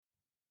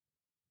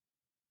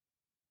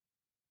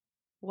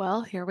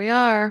Well, here we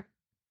are.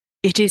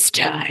 It is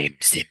time,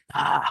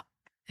 Simba.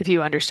 If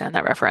you understand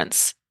that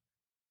reference,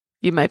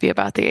 you might be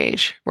about the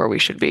age where we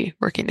should be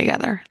working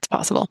together. It's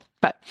possible.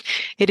 But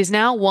it is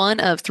now one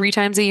of 3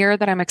 times a year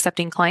that I'm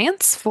accepting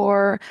clients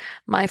for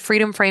my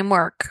freedom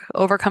framework,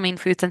 overcoming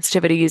food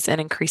sensitivities and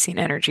increasing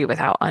energy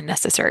without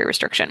unnecessary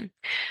restriction.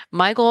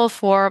 My goal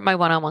for my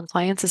one-on-one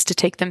clients is to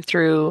take them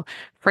through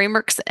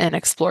frameworks and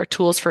explore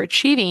tools for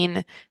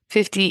achieving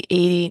 50,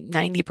 80,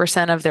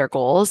 90% of their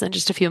goals in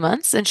just a few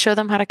months and show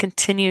them how to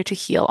continue to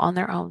heal on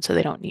their own so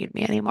they don't need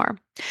me anymore.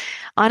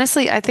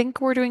 Honestly, I think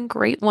we're doing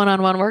great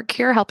one-on-one work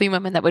here, helping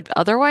women that would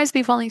otherwise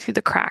be falling through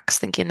the cracks,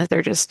 thinking that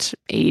they're just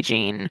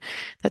aging,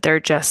 that they're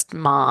just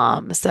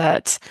moms,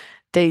 that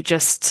they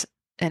just,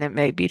 and it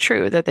may be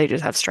true that they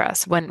just have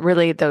stress, when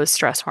really those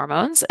stress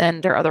hormones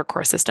and their other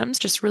core systems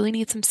just really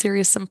need some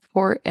serious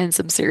support and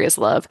some serious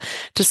love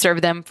to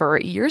serve them for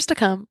years to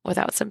come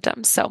without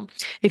symptoms. So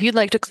if you'd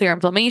like to clear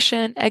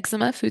inflammation,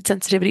 eczema, food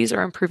sensitivities,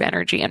 or improve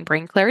energy and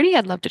brain clarity,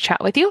 I'd love to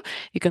chat with you.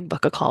 You can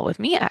book a call with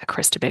me at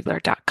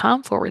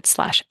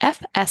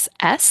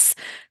kristabigler.com/FSS,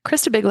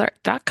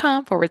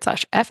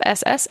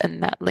 kristabigler.com/FSS,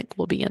 and that link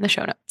will be in the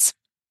show notes.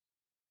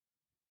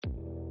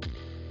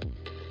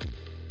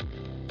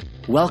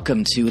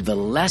 Welcome to The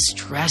Less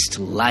Stressed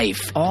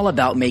Life, all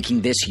about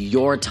making this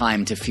your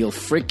time to feel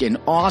freaking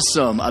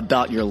awesome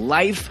about your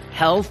life,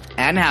 health,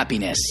 and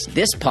happiness.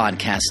 This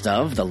podcast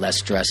of The Less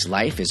Stressed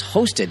Life is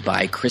hosted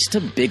by Krista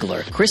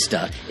Bigler.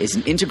 Krista is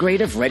an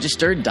integrative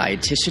registered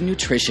dietitian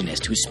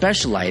nutritionist who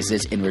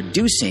specializes in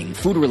reducing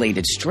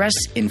food-related stress,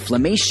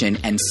 inflammation,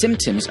 and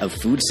symptoms of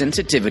food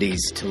sensitivities.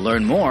 To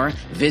learn more,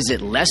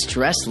 visit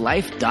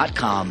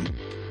lessstressedlife.com.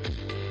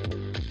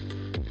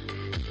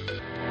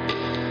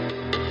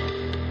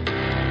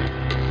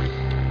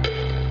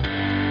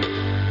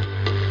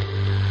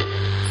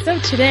 So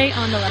today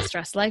on The Less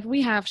Stressed Life,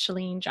 we have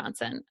Chalene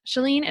Johnson.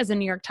 Chalene is a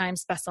New York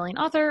Times bestselling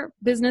author,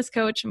 business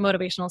coach,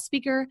 motivational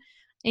speaker,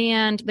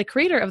 and the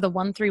creator of the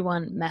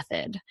 131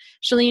 Method.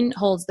 Chalene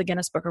holds the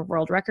Guinness Book of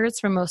World Records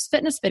for most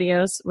fitness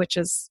videos, which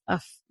is a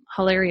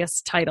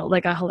hilarious title,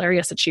 like a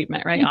hilarious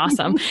achievement, right?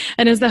 Awesome.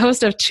 And is the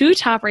host of 2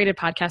 top-rated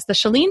podcasts, The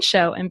Chalene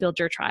Show and Build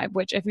Your Tribe,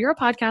 which if you're a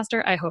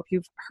podcaster, I hope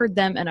you've heard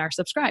them and are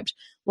subscribed.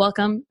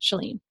 Welcome,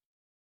 Chalene.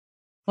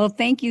 Well,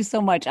 thank you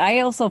so much. I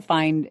also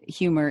find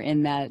humor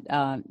in that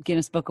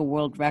Guinness Book of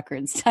World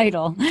Records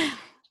title.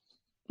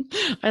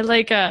 I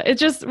like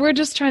we're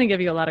just trying to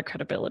give you a lot of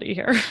credibility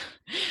here.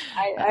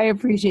 I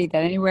appreciate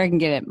that. Anywhere I can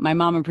get it. My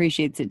mom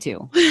appreciates it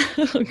too.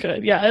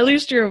 Good. Yeah. At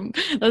least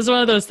that's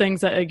one of those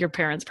things that your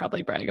parents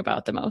probably brag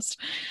about the most.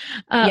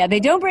 Yeah. They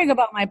don't brag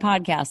about my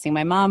podcasting.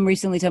 My mom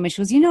recently told me,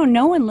 she goes,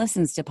 no one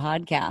listens to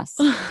podcasts.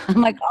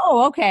 I'm like,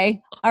 oh, okay.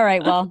 All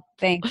right. Well,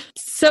 thanks.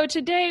 So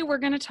today we're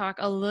going to talk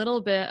a little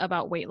bit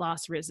about weight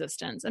loss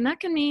resistance, and that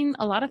can mean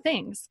a lot of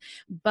things,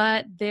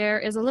 but there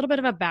is a little bit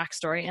of a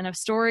backstory, and a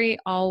story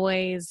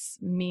always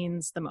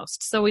means the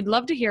most. So we'd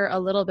love to hear a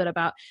little bit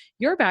about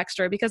your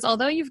backstory, because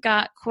although you've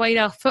got quite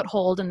a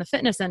foothold in the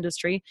fitness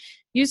industry,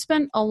 you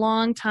spent a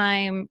long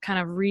time kind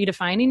of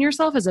redefining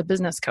yourself as a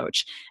business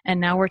coach.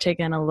 And now we're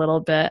taking a little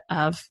bit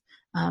of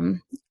a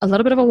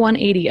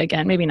 180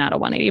 again, maybe not a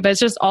 180, but it's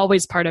just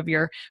always part of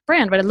your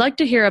brand. But I'd like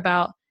to hear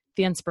about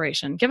the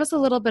inspiration. Give us a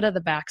little bit of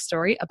the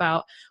backstory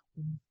about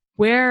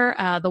where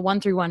the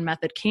 131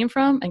 Method came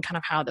from and kind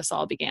of how this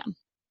all began.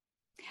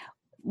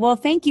 Well,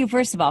 thank you,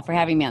 first of all, for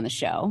having me on the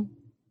show.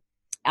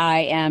 I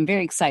am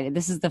very excited.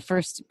 This is the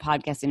first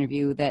podcast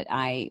interview that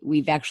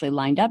we've actually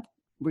lined up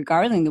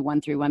regarding the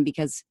 131,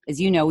 because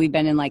as you know, we've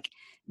been in like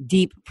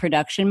deep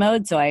production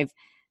mode. So I've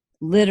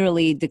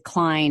literally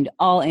declined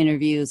all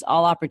interviews,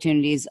 all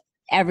opportunities,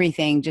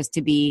 everything, just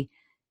to be,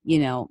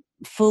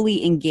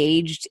 fully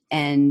engaged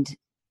and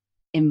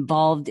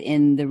involved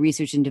in the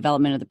research and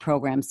development of the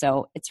program.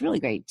 So it's really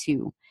great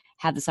to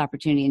have this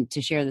opportunity and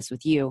to share this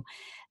with you.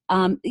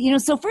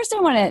 So first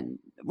I want to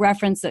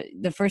reference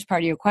the first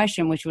part of your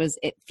question, which was,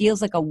 it feels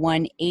like a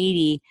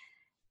 180.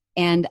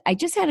 And I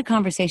just had a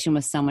conversation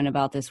with someone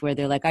about this where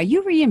they're like, are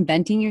you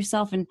reinventing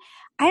yourself? And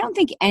I don't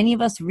think any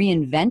of us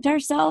reinvent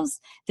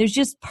ourselves. There's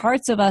just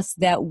parts of us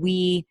that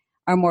we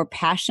are more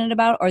passionate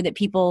about, or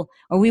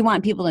we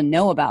want people to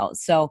know about.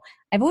 So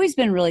I've always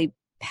been really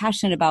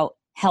passionate about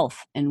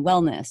health and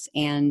wellness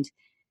and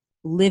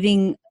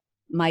living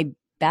my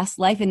best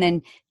life, and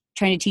then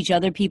trying to teach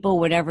other people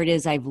whatever it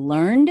is I've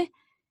learned.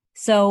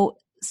 So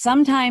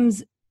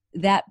sometimes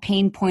that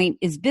pain point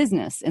is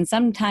business, and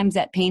sometimes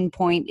that pain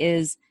point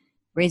is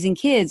raising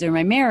kids or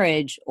my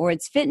marriage, or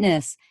it's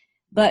fitness.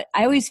 But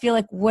I always feel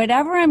like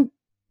whatever I'm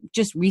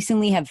just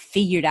recently have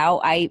figured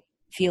out, I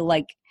feel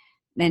like,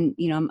 then,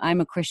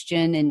 I'm a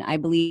Christian, and I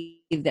believe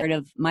that part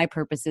of my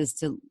purpose is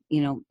to,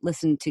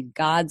 listen to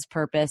God's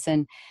purpose,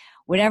 and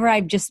whatever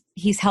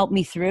He's helped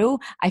me through,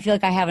 I feel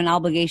like I have an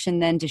obligation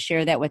then to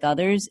share that with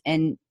others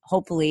and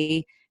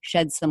hopefully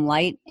shed some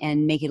light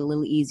and make it a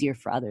little easier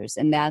for others.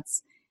 And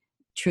that's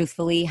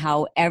truthfully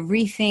how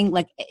everything,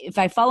 like if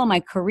I follow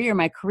my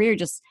career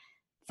just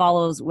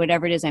follows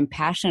whatever it is I'm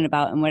passionate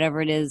about, and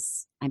whatever it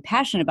is I'm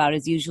passionate about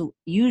is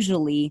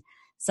usually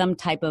some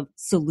type of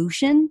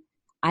solution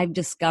I've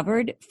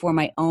discovered for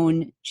my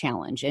own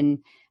challenge. And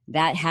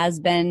that has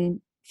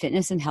been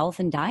fitness and health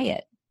and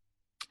diet.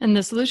 And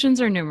the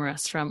solutions are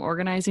numerous, from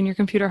organizing your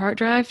computer hard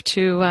drive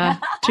to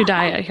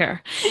diet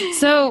here.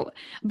 So,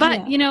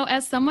 but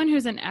as someone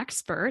who's an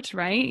expert,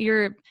 right?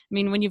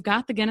 When you've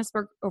got the Guinness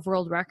Book of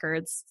World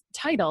Records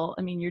title,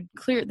 you're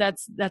clear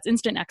that's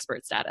instant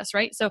expert status,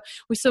 right? So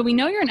we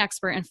know you're an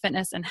expert in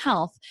fitness and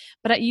health,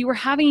 but you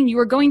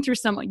were going through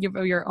some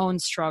of your own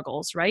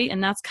struggles, right?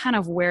 And that's kind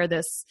of where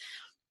this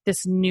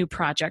new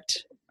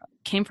project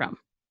came from.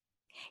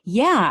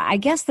 Yeah, I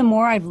guess the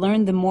more I've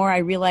learned, the more I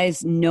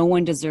realize no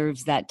one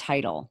deserves that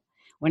title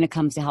when it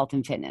comes to health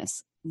and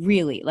fitness.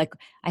 Really,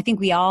 I think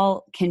we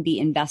all can be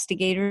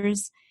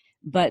investigators,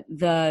 but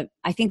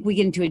I think we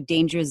get into a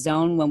dangerous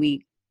zone when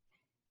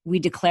we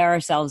declare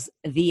ourselves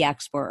the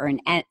expert or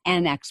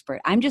an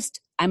expert.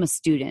 I'm a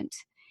student,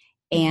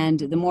 and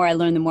the more I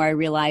learn, the more I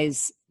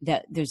realize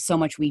that there's so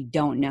much we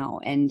don't know.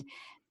 And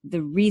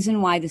the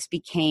reason why this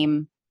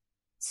became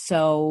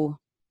so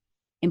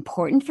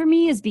important for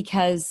me is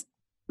because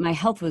my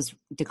health was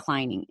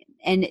declining.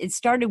 And it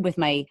started with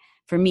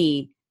for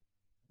me,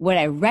 what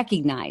I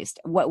recognized,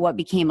 what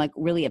became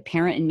really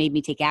apparent and made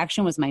me take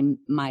action was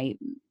my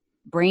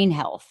brain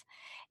health.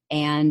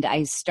 And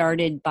I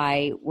started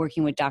by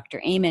working with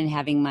Dr. Amen,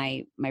 having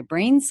my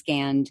brain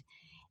scanned,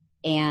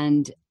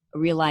 and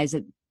realized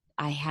that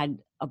I had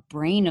a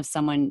brain of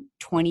someone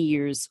 20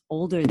 years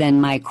older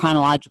than my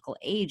chronological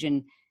age.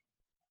 And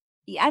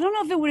I don't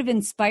know if it would have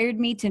inspired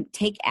me to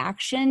take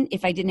action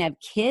if I didn't have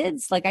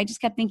kids. I just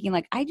kept thinking,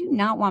 I do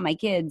not want my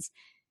kids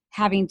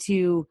having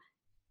to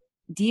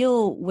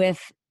deal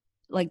with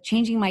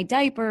changing my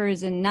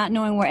diapers and not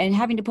knowing where, and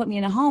having to put me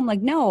in a home.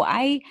 No,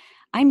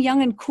 I'm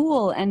young and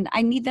cool, and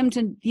I need them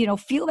to,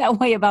 feel that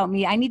way about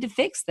me. I need to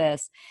fix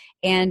this.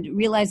 And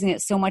realizing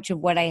that so much of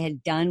what I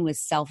had done was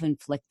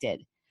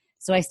self-inflicted.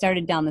 So I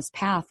started down this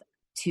path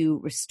to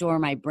restore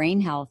my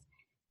brain health.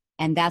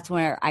 And that's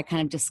where I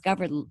kind of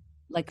discovered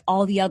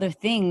all the other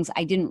things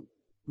I didn't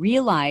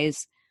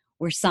realize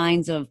were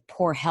signs of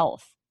poor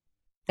health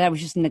that I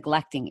was just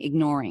neglecting,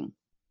 ignoring.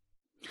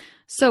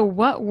 So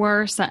what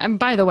were some, and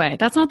by the way,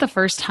 that's not the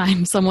first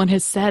time someone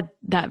has said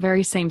that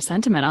very same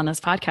sentiment on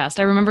this podcast.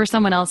 I remember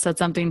someone else said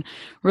something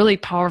really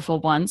powerful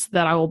once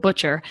that I will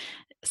butcher.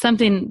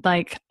 Something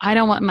like, I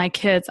don't want my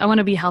kids, I want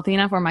to be healthy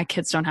enough where my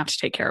kids don't have to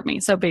take care of me.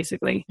 So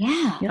basically,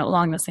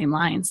 along the same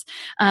lines.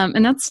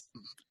 And that's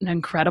an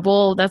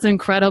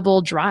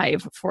incredible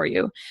drive for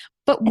you.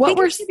 But what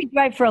were a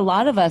drive for a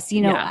lot of us,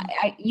 you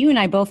and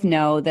I both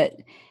know that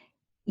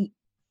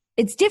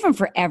it's different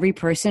for every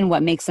person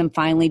what makes them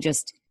finally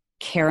just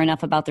care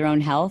enough about their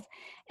own health.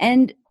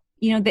 And,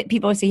 that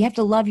people always say you have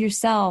to love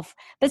yourself,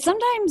 but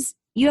sometimes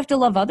you have to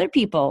love other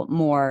people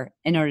more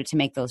in order to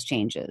make those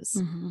changes.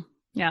 Mm-hmm.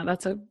 Yeah,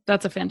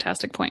 that's a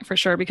fantastic point for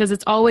sure, because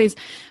it's always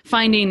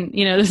finding,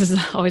 this is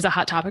always a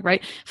hot topic,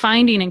 right?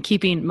 Finding and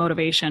keeping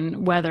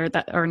motivation, whether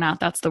that or not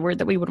that's the word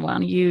that we would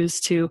want to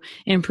use to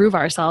improve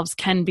ourselves,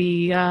 can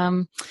be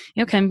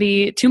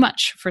too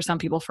much for some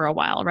people for a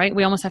while, right?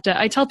 We almost have to,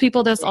 I tell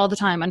people this all the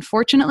time.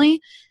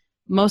 Unfortunately,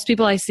 most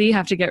people I see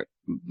have to get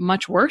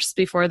much worse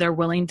before they're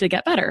willing to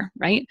get better,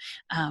 right?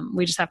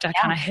 We just have to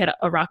kind of hit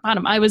a rock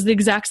bottom. I was the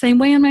exact same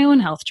way in my own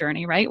health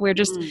journey, right? We're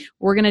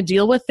going to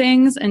deal with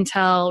things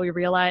until we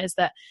realize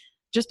that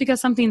just because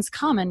something's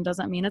common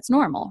doesn't mean it's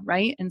normal,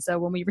 right? And so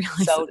when we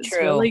realize that this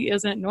really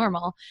isn't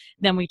normal,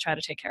 then we try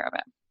to take care of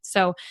it.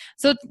 So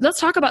let's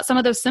talk about some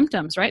of those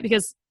symptoms, right?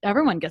 Because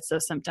everyone gets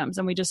those symptoms,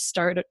 and we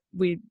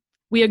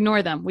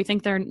ignore them. We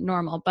think they're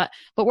normal, but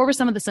what were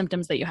some of the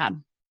symptoms that you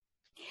had?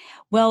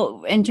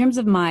 Well, in terms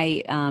of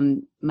my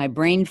my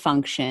brain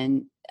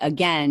function,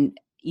 again,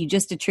 you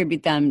just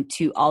attribute them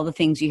to all the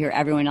things you hear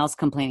everyone else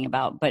complaining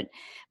about. But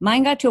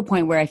mine got to a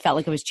point where I felt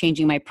like I was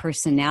changing my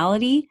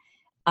personality.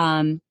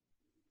 I'm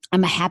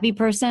a happy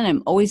person.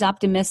 I'm always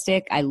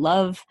optimistic. I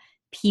love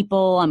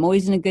people. I'm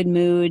always in a good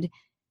mood.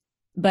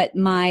 But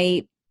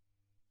my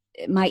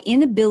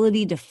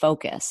inability to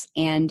focus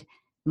and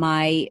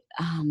my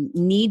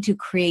need to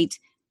create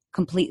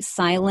complete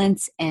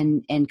silence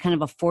and kind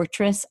of a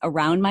fortress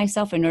around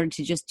myself in order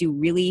to just do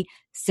really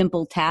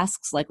simple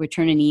tasks like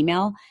return an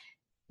email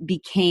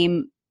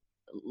became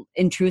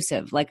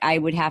intrusive. I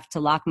would have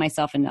to lock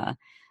myself in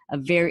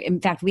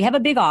in fact, we have a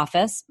big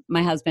office,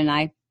 my husband and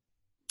I,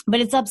 but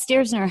it's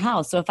upstairs in our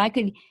house. So if I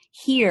could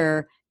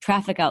hear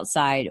traffic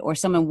outside or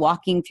someone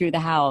walking through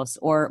the house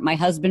or my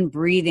husband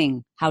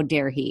breathing, how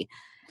dare he,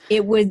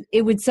 it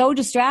would so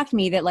distract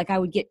me that I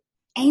would get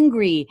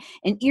angry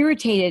and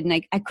irritated,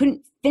 and I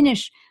couldn't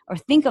finish or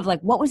think of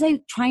what was I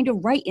trying to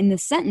write in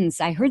this sentence.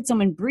 I heard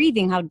someone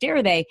breathing, how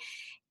dare they?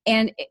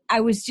 And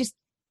I was just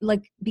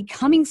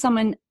becoming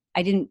someone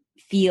I didn't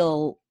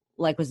feel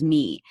was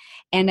me.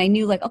 And I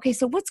knew okay,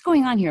 so what's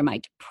going on here? Am I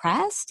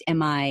depressed?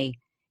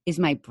 Is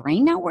my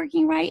brain not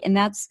working right? And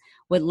that's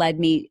what led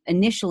me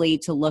initially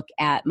to look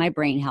at my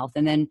brain health,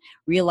 and then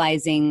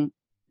realizing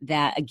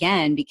that,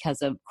 again,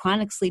 because of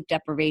chronic sleep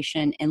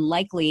deprivation and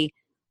likely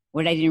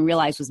what I didn't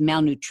realize was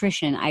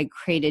malnutrition, I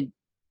created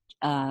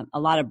a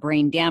lot of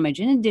brain damage.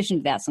 In addition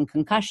to that, some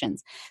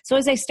concussions. So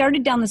as I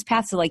started down this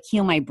path to like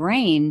heal my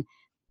brain,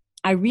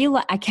 I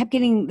realized I kept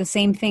getting the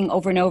same thing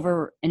over and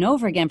over and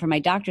over again from my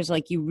doctors.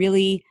 Like, you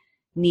really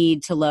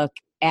need to look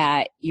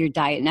at your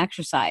diet and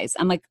exercise.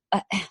 I'm like,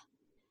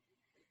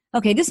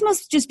 okay, this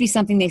must just be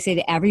something they say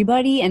to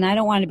everybody. And I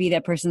don't want to be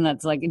that person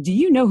that's like, do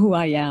you know who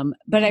I am?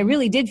 But I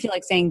really did feel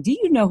like saying, do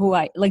you know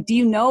do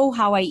you know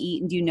how I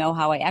eat? And do you know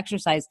how I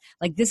exercise?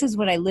 Like, this is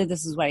what I live.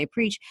 This is what I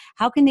preach.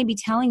 How can they be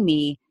telling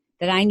me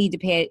that I need to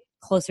pay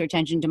closer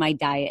attention to my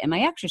diet and my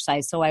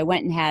exercise? So I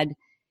went and had,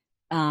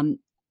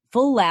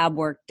 full lab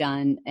work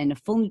done and a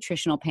full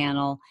nutritional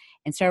panel,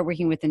 and started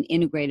working with an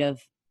integrative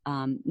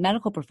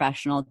medical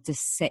professional to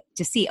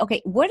see,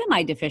 okay, what am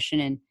I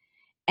deficient in?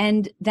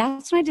 And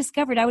that's when I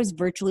discovered I was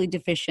virtually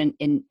deficient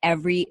in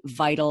every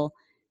vital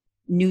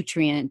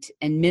nutrient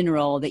and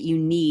mineral that you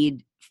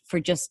need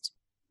for just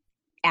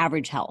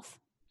average health.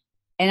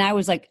 And I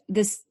was like,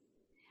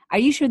 are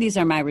you sure these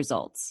are my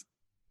results?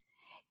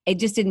 It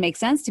just didn't make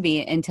sense to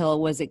me until it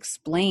was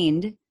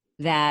explained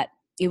that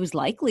it was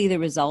likely the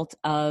result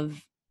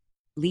of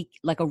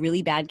like a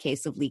really bad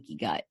case of leaky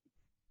gut.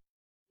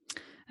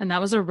 And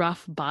that was a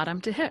rough bottom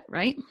to hit,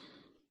 right?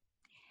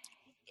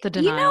 The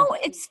denial.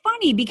 It's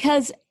funny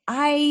because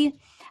I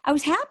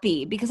was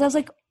happy because I was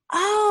like,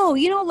 oh,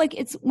 like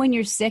it's when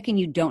you're sick and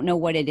you don't know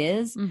what it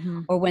is,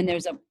 or when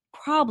there's a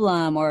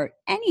problem or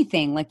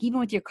anything, like even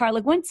with your car,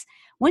 like once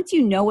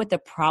you know what the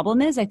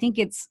problem is, I think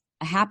it's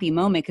a happy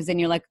moment, because then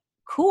you're like,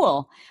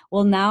 cool.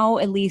 Well, now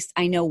at least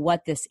I know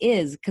what this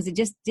is, because it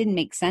just didn't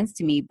make sense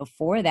to me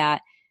before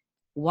that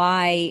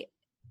why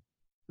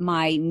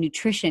my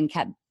nutrition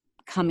kept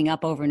coming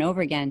up over and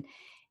over again.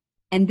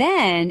 And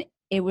then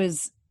it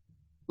was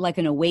like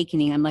an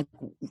awakening. I'm like,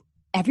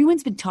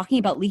 everyone's been talking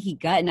about leaky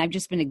gut, and I've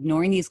just been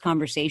ignoring these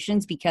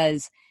conversations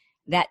because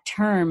that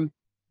term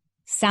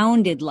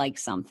sounded like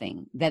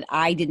something that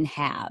I didn't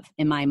have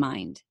in my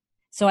mind.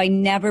 So I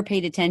never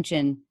paid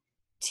attention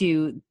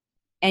to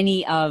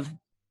any of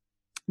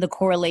the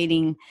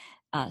correlating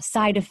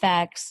side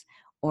effects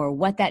or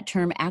what that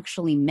term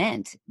actually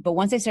meant. But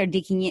once I started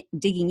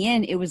digging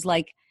in, it was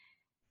like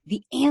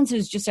the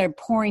answers just started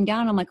pouring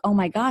down. I'm like, oh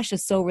my gosh,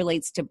 this so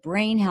relates to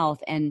brain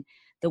health and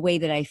the way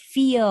that I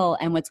feel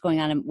and what's going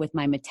on with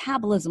my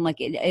metabolism. Like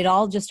it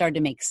all just started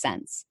to make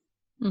sense.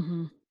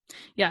 Mm-hmm.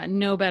 Yeah.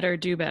 Know better,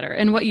 do better.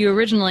 And what you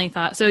originally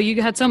thought. So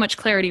you had so much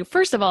clarity.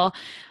 First of all,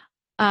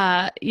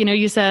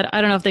 you said, I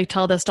don't know if they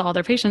tell this to all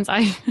their patients.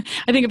 I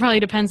think it probably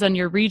depends on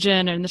your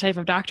region and the type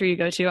of doctor you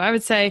go to. I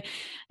would say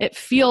it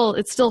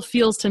still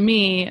feels to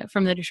me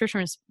from the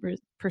nutritionist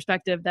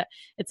perspective that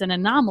it's an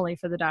anomaly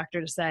for the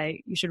doctor to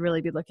say, you should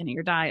really be looking at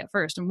your diet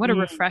first. And what a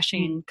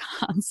refreshing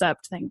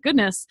concept. Thank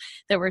goodness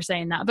that we're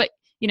saying that. But,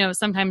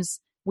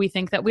 sometimes we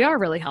think that we are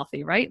really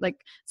healthy, right? Like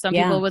some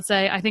people would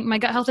say, I think my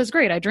gut health is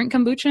great. I drink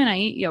kombucha and I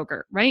eat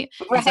yogurt, right?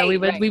 And so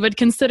we would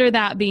consider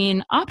that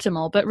being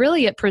optimal, but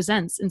really it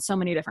presents in so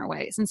many different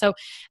ways. And so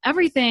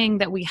everything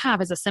that we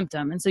have is a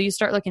symptom. And so you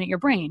start looking at your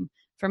brain.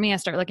 For me, I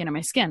start looking at my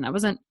skin. I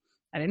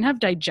didn't have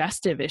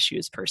digestive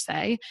issues per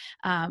se,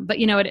 but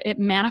it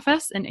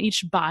manifests, and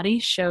each body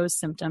shows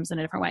symptoms in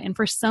a different way. And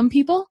for some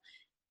people,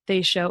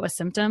 they show a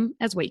symptom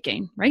as weight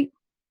gain, right?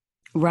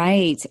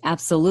 Right.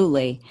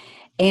 Absolutely.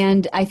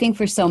 And I think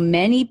for so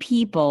many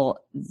people,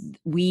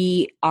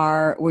 we're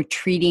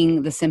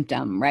treating the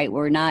symptom, right?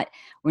 We're not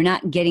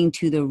getting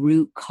to the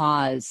root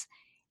cause.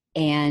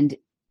 And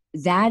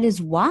that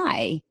is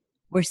why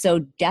we're so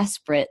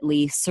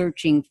desperately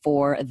searching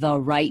for the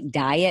right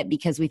diet,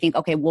 because we think,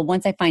 okay, well,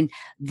 once I find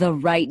the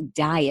right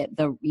diet,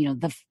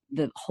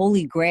 the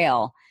holy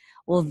grail,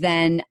 well,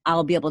 then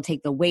I'll be able to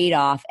take the weight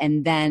off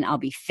and then I'll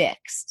be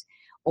fixed.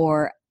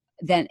 Or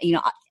then,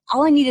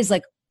 all I need is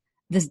like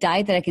this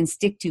diet that I can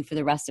stick to for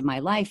the rest of my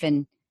life.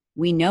 And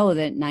we know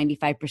that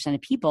 95%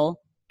 of people,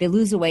 they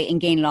lose the weight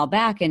and gain it all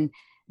back. And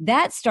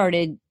that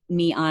started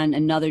me on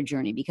another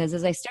journey, because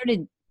as I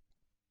started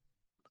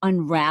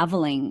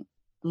unraveling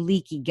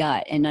leaky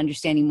gut and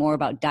understanding more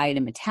about diet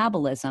and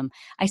metabolism,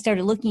 I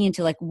started looking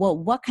into like, well,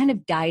 what kind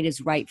of diet is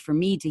right for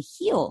me to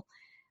heal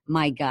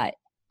my gut?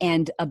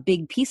 And a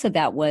big piece of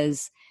that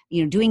was,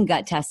 doing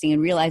gut testing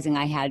and realizing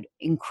I had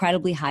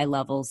incredibly high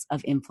levels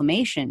of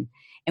inflammation,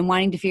 and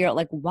wanting to figure out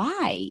like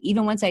why.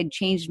 Even once I'd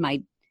changed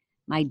my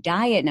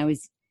diet and I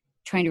was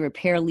trying to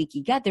repair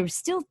leaky gut, there were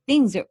still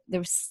things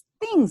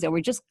that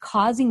were just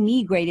causing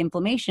me great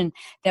inflammation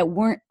that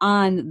weren't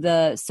on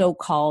the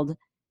so-called,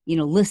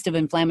 list of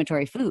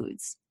inflammatory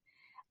foods.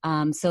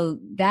 So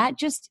that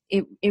just,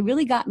 it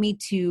really got me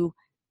to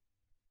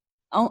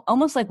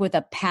almost like with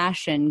a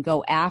passion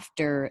go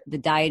after the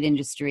diet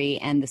industry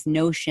and this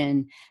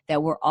notion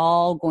that we're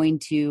all going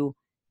to,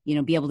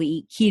 be able to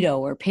eat keto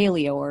or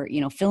paleo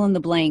or, fill in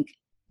the blank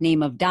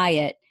name of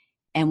diet,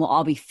 and we'll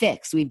all be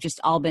fixed. We've just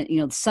all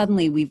been,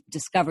 suddenly we've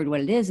discovered what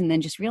it is, and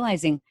then just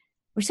realizing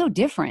we're so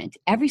different.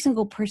 Every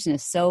single person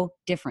is so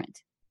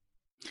different.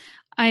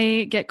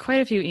 I get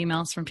quite a few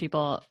emails from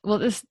people. Well,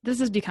 this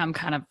has become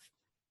kind of,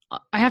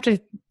 I have to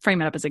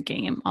frame it up as a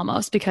game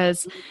almost,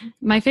 because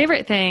my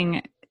favorite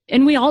thing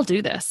and we all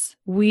do this.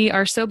 We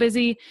are so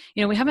busy,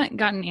 we haven't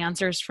gotten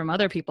answers from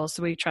other people,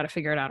 so we try to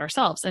figure it out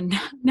ourselves. And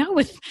now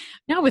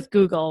with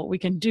Google, we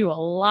can do a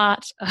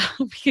lot.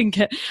 We can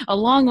get a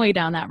long way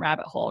down that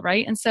rabbit hole,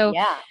 right? And so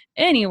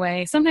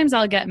anyway, sometimes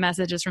I'll get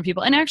messages from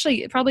people, and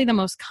actually probably the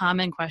most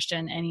common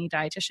question any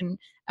dietitian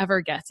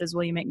ever gets is,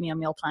 will you make me a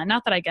meal plan?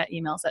 Not that I get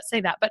emails that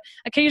say that, but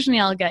occasionally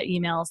I'll get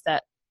emails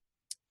that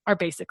are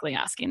basically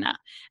asking that.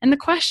 And the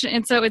question,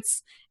 and so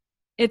it's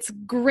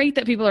great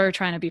that people are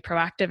trying to be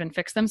proactive and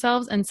fix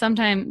themselves. And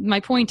sometimes my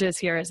point is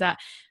that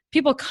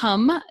people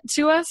come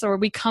to us, or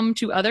we come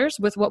to others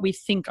with what we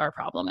think our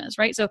problem is,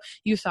 right? So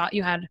you thought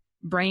you had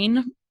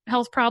brain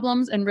health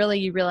problems, and really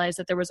you realize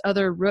that there was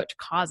other root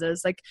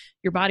causes, like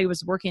your body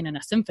was working in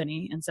a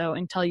symphony. And so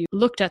until you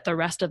looked at the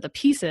rest of the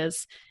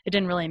pieces, it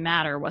didn't really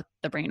matter what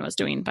the brain was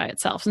doing by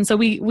itself. And so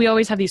we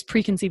always have these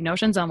preconceived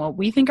notions on what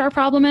we think our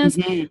problem is.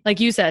 Mm-hmm. Like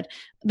you said,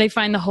 they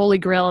find the holy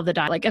grail of the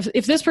diet. Like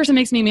if this person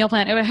makes me a meal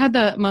plan, I had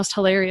the most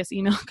hilarious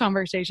email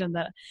conversation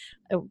that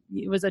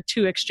it was a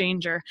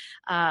 2-exchanger.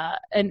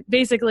 And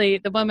basically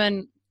the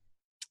woman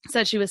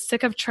said she was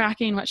sick of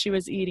tracking what she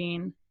was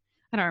eating.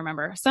 I don't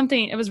remember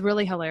something. It was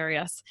really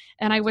hilarious.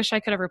 And I wish I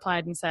could have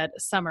replied and said,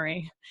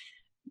 summary,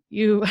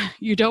 you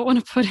don't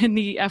want to put in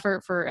the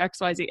effort for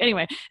XYZ.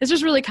 Anyway, it's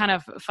just really kind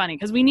of funny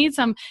because we need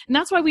some, and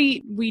that's why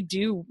we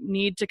do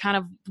need to kind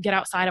of get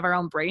outside of our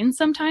own brains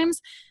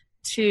sometimes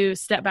to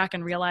step back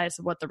and realize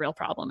what the real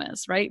problem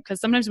is, right?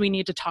 Because sometimes we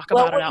need to talk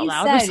about it out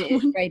loud. What you said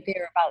is right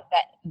there about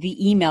that.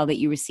 The email that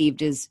you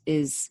received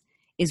is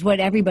what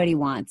everybody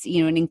wants,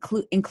 and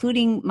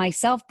including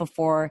myself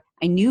before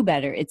I knew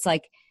better. It's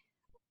like,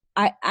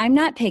 I'm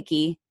not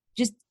picky.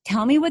 Just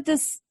tell me what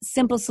this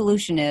simple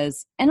solution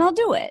is and I'll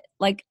do it.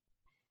 Like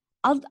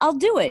I'll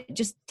do it.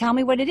 Just tell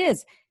me what it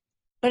is.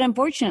 But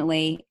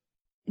unfortunately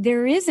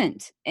there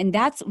isn't. And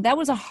that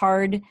was a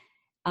hard,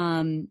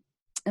 it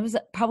was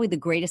probably the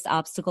greatest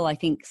obstacle I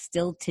think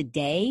still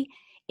today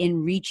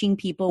in reaching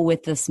people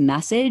with this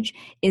message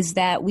is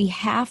that we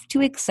have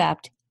to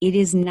accept it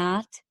is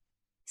not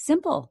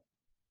simple.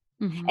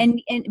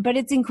 Mm-hmm. But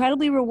it's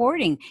incredibly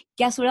rewarding.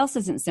 Guess what else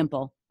isn't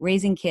simple?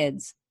 Raising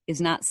kids is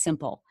not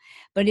simple.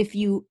 But if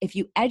you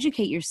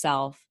educate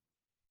yourself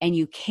and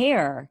you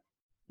care,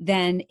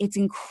 then it's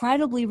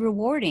incredibly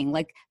rewarding.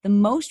 Like the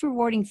most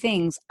rewarding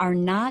things are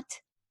not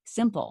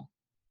simple.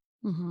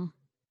 Mm-hmm.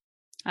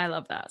 I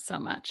love that so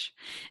much.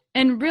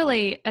 And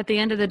really, at the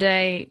end of the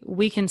day,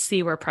 we can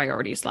see where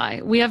priorities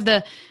lie. We have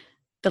the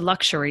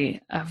luxury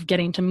of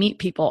getting to meet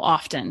people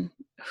often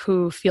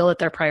who feel that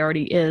their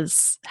priority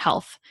is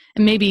health.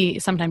 And maybe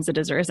sometimes it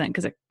is or isn't,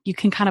 because you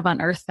can kind of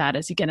unearth that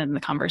as you get into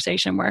the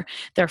conversation where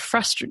they're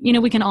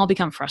frustrated. We can all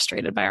become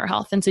frustrated by our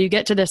health. And so you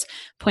get to this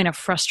point of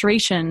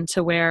frustration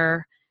to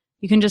where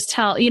you can just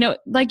tell,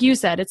 like you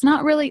said, it's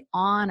not really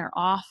on or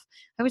off.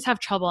 I always have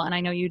trouble, and I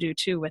know you do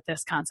too, with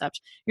this concept.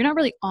 You're not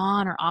really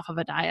on or off of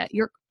a diet.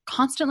 You're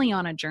constantly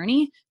on a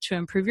journey to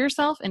improve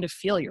yourself and to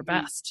feel your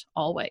best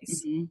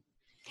always. Mm-hmm.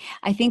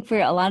 I think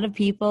for a lot of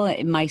people,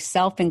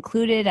 myself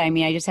included, I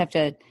just have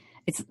to,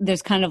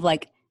 there's kind of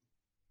like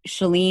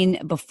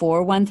Chalene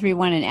before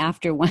 131 and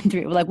after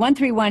 131, like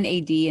 131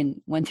 AD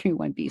and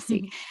 131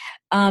 BC.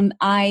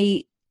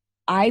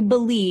 I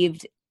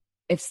believed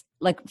if,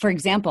 like, for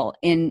example,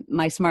 in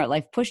my Smart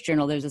Life Push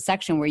Journal, there's a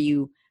section where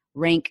you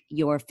rank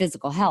your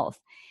physical health.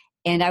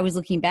 And I was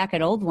looking back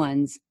at old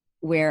ones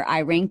where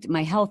I ranked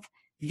my health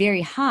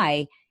very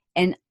high.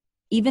 And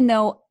even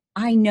though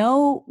I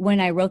know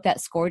when I wrote that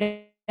score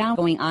down,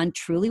 going on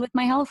truly with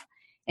my health,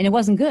 and it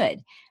wasn't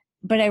good,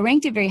 but I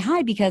ranked it very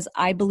high because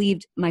I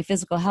believed my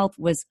physical health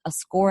was a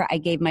score I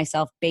gave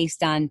myself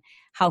based on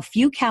how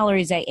few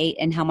calories I ate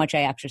and how much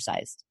I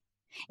exercised.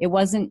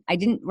 I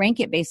didn't rank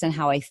it based on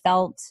how I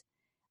felt,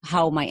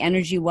 how my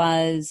energy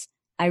was.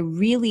 I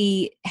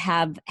really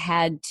have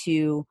had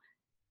to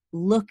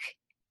look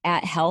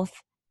at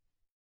health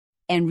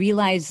and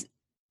realize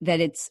that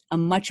it's a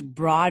much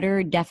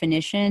broader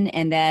definition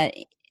and that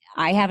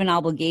I have an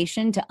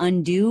obligation to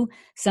undo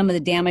some of the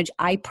damage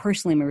I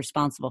personally am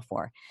responsible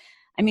for.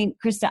 I mean,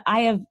 Krista,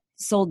 I have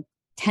sold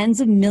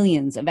tens of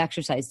millions of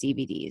exercise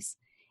DVDs.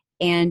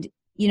 And,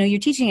 you're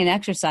teaching an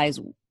exercise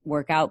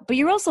workout, but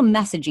you're also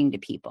messaging to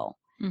people.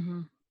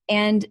 Mm-hmm.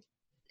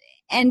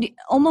 And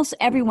almost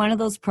every one of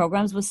those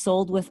programs was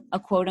sold with a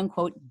quote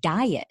unquote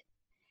diet,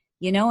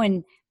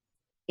 and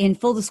in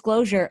full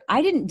disclosure,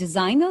 I didn't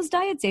design those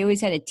diets. I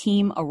always had a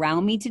team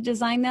around me to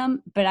design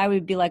them, but I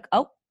would be like,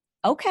 oh,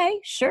 okay,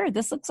 sure,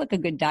 this looks like a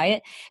good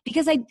diet,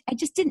 because I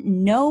just didn't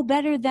know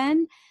better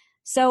then.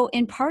 So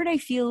in part, I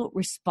feel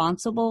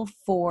responsible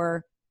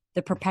for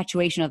the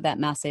perpetuation of that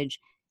message.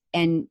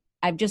 And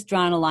I've just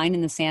drawn a line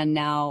in the sand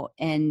now,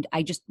 and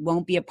I just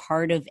won't be a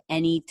part of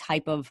any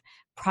type of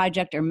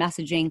project or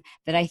messaging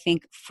that I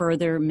think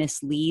further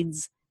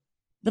misleads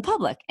the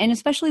public, and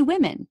especially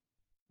women,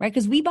 right?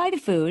 Because we buy the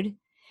food,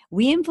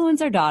 we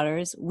influence our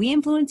daughters, we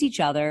influence each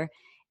other,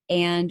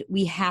 and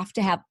we have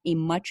to have a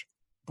much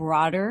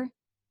broader,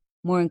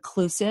 more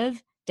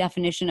inclusive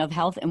definition of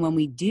health. And when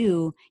we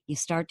do, you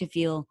start to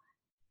feel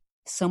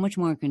so much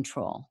more in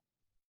control.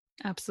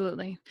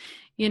 Absolutely.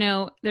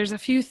 There's a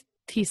few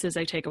pieces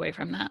I take away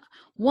from that.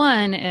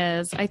 One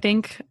is, I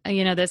think,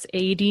 this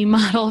AD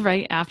model,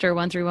 right? After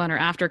 1-3-1 or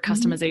after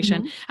customization,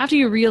 Mm-hmm. after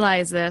you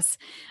realize this,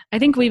 I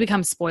think we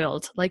become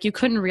spoiled. Like you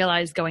couldn't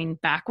realize going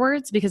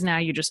backwards because now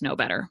you just know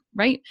better,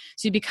 right?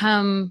 So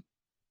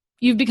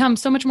you've become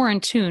so much more in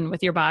tune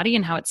with your body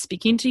and how it's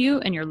speaking to you,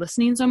 and you're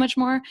listening so much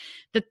more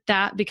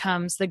that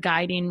becomes the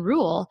guiding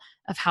rule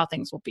of how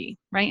things will be,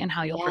 right? And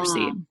how you'll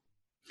proceed.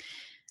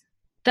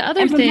 The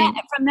other And thing,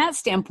 from that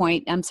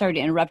standpoint, I'm sorry to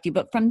interrupt you,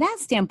 but from that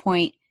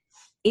standpoint,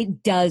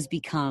 it does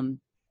become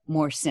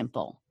more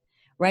simple,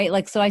 right?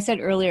 Like, so I said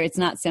earlier, it's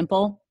not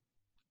simple.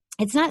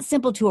 It's not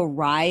simple to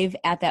arrive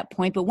at that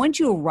point, but once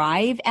you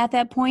arrive at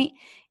that point,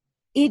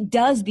 it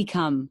does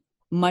become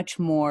much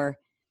more,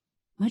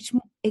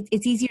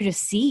 it's easier to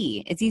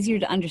see. It's easier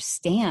to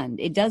understand.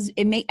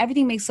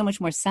 Everything makes so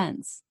much more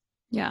sense.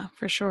 yeah,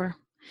 for sure.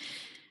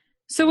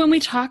 So when we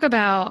talk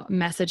about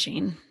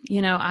messaging,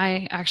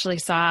 I actually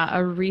saw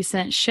a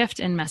recent shift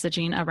in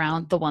messaging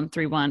around the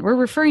 1-3-1. We're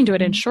referring to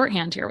it in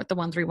shorthand here with the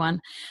 1-3-1,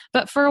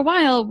 but for a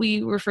while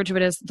we referred to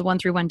it as the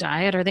 1-3-1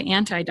 diet or the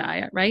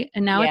anti-diet, right?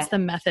 And now it's the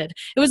method.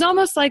 It was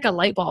almost like a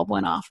light bulb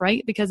went off,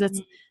 right? Because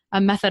it's a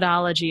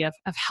methodology of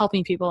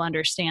helping people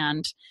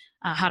understand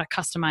how to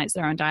customize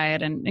their own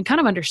diet and kind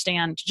of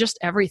understand just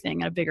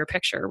everything in a bigger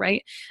picture,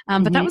 right?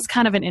 But that was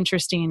kind of an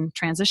interesting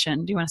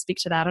transition. Do you want to speak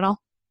to that at all?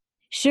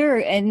 Sure.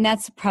 And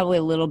that's probably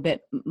a little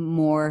bit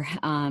more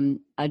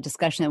a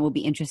discussion that will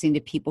be interesting to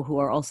people who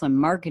are also in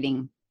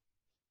marketing.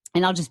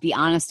 And I'll just be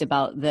honest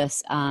about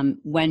this.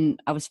 When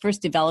I was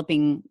first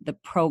developing the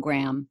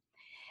program,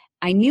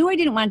 I knew I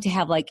didn't want it to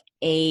have like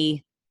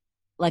a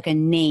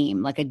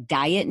name, like a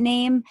diet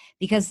name,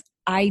 because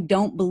I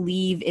don't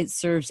believe it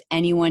serves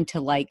anyone to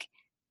like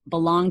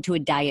belong to a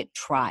diet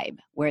tribe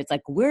where it's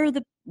like, we're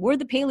the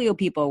paleo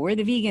people, we're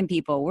the vegan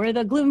people, we're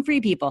the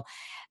gluten-free people,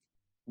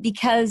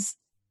 because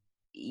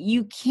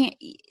you can't,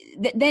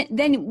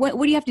 then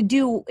what do you have to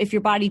do if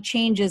your body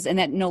changes and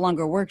that no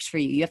longer works for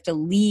you? You have to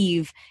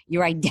leave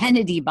your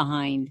identity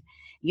behind.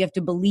 You have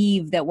to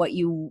believe that what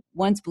you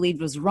once believed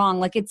was wrong.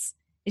 Like it's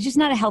just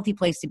not a healthy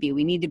place to be.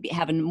 We need to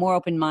have a more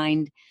open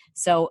mind.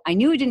 So I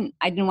knew I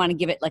didn't want to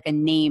give it like a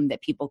name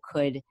that people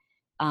could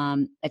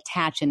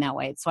attach in that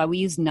way. So I would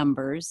use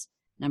numbers,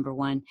 number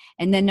one.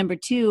 And then number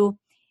two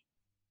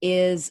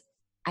is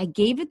I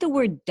gave it the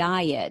word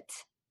diet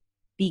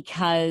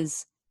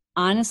because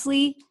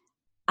honestly,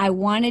 I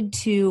wanted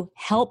to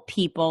help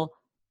people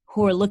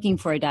who are looking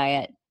for a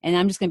diet. And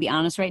I'm just going to be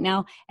honest right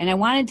now. And I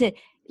wanted to,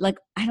 like,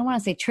 I don't want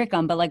to say trick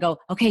them, but like, go,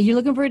 okay, you're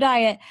looking for a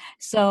diet.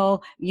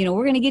 So, we're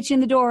going to get you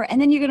in the door.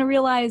 And then you're going to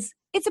realize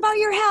it's about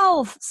your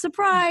health.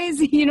 Surprise.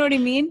 You know what I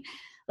mean?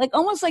 Like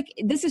almost like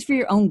this is for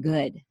your own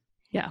good.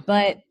 Yeah.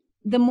 But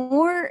the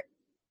more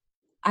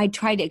I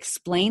try to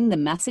explain the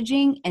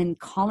messaging and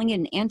calling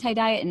it an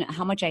anti-diet and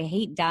how much I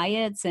hate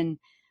diets and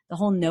the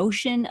whole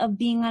notion of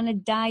being on a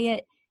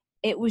diet,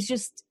 it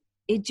just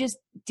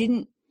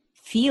didn't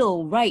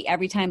feel right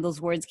every time those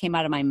words came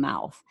out of my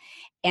mouth.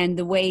 And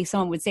the way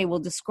someone would say, well,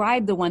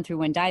 describe the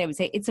 1-3-1 diet, I would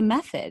say it's a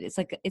method.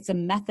 It's a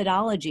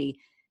methodology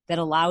that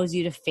allows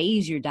you to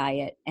phase your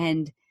diet.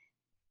 And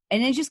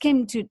it just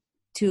came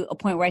to a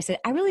point where I said,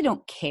 I really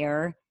don't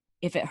care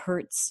if it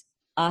hurts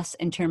us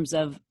in terms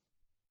of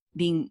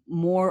being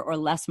more or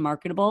less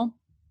marketable.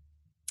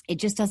 It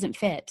just doesn't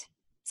fit.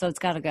 So it's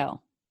got to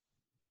go.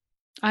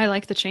 I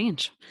like the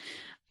change.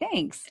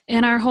 Thanks.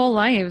 And our whole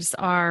lives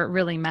are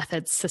really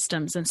methods,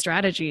 systems, and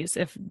strategies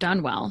if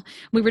done well.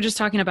 We were just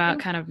talking about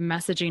kind of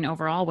messaging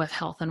overall with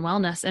health and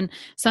wellness, and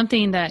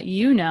something that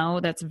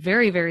that's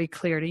very, very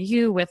clear to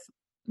you with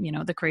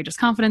the Courageous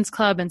Confidence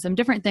Club and some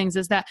different things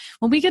is that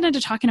when we get into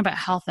talking about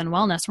health and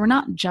wellness, we're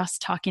not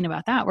just talking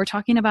about that. We're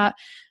talking about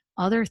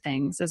other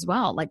things as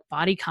well, like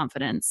body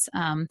confidence,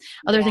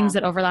 other things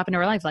that overlap into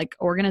our life, like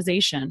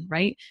organization,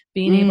 right?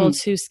 Being able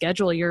to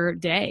schedule your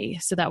day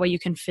so that way you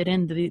can fit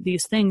in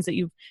these things that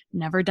you've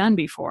never done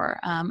before.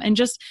 And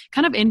just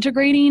kind of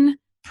integrating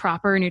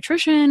proper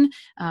nutrition,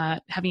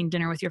 having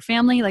dinner with your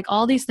family, like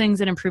all these things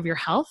that improve your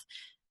health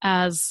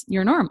as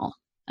your normal.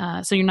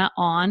 So you're not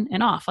on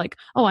and off like,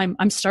 oh,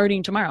 I'm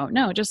starting tomorrow.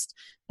 No, just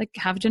like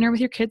have dinner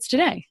with your kids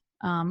today.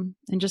 And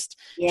just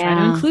try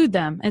to include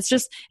them. It's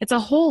a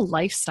whole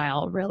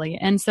lifestyle really.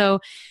 And so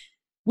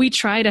we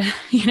try to,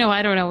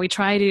 we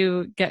try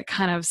to get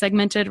kind of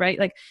segmented, right?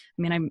 Like,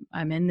 I mean,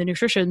 I'm in the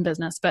nutrition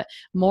business, but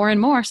more and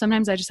more,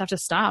 sometimes I just have to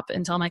stop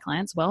and tell my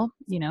clients, well,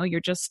 we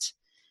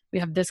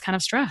have this kind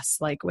of stress,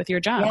 like with your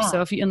job. Yeah.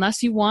 So if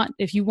you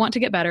want to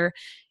get better,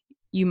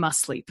 you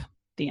must sleep.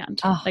 The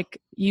end. Oh. Like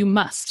you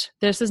must.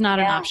 This is not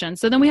an option.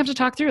 So then we have to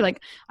talk through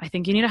like, I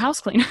think you need a house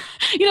cleaner.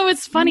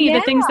 It's funny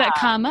the things that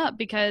come up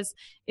because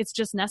it's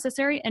just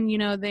necessary. And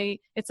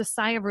it's a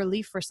sigh of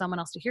relief for someone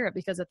else to hear it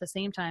because at the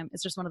same time,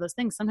 it's just one of those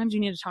things. Sometimes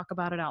you need to talk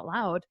about it out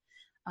loud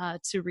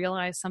to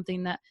realize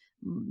something that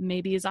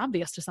maybe is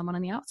obvious to someone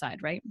on the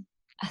outside, right?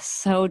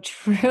 So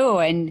true.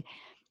 And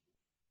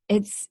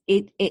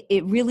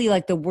it really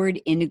like the word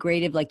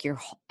integrative, like your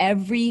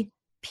every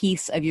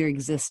piece of your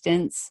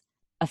existence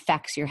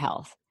affects your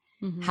health.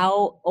 Mm-hmm.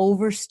 How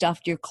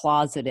overstuffed your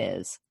closet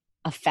is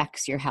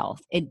affects your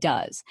health. It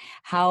does.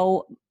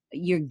 How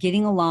you're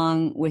getting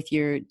along with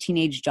your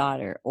teenage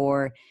daughter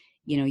or,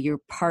 your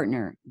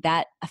partner,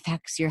 that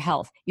affects your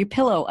health. Your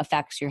pillow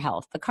affects your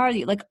health. The car,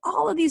 like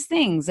all of these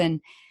things.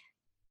 And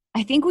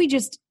I think we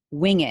just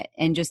wing it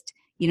and just,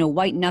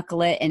 white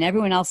knuckle it, and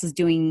everyone else is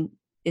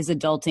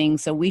adulting.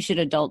 So we should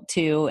adult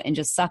too, and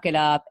just suck it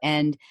up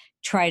and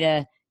try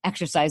to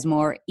exercise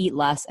more, eat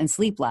less, and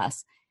sleep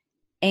less.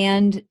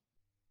 And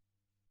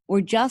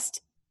we're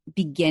just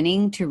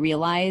beginning to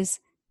realize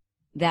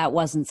that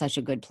wasn't such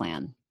a good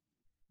plan.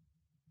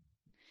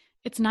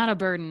 It's not a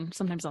burden.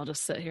 Sometimes I'll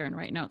just sit here and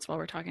write notes while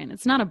we're talking.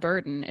 It's not a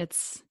burden.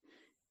 It's,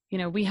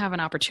 we have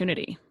an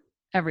opportunity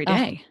every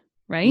day,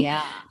 right?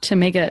 Yeah. To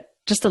make it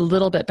just a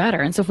little bit better.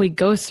 And so if we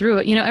go through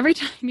it, every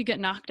time you get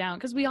knocked down,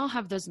 because we all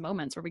have those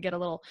moments where we get a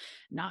little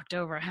knocked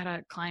over. I had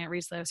a client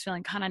recently, I was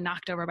feeling kind of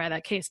knocked over by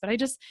that case, but you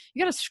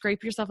got to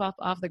scrape yourself up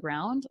off the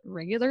ground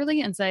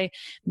regularly and say,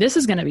 this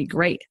is going to be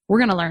great. We're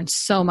going to learn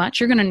so much.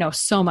 You're going to know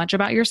so much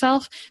about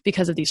yourself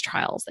because of these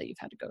trials that you've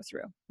had to go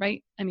through.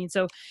 Right.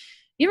 So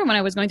even when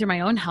I was going through my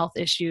own health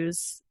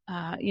issues,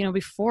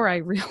 before I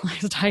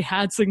realized I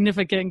had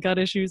significant gut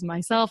issues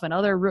myself and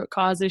other root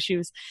cause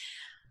issues,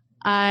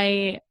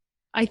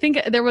 I think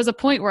there was a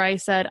point where I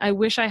said, I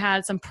wish I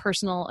had some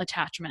personal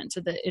attachment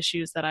to the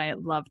issues that I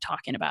love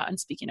talking about and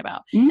speaking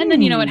about. And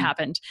then, it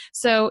happened.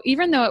 So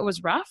even though it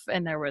was rough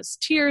and there was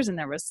tears and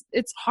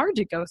it's hard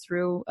to go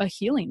through a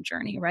healing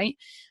journey, right?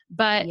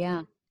 But,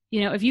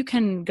 if you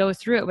can go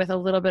through it with a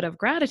little bit of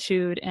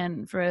gratitude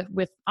and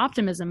with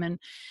optimism and,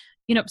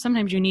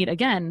 sometimes you need,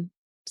 again,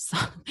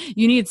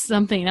 you need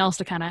something else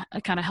to kind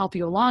of help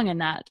you along in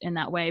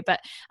that way.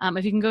 But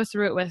if you can go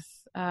through it with,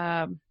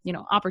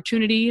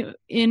 opportunity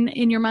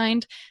in your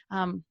mind,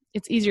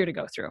 it's easier to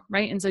go through.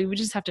 Right. And so we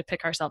just have to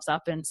pick ourselves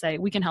up and say,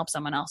 we can help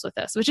someone else with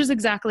this, which is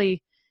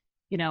exactly,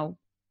 kind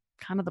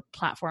of the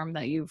platform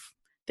that you've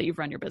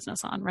run your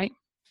business on. Right.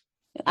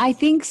 I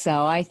think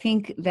so. I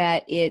think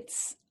that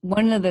it's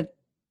one of the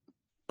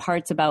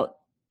parts about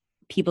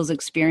people's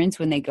experience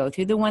when they go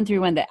through the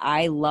 131 that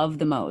I love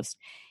the most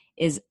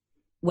is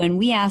when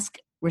we ask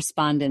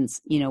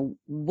respondents,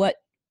 what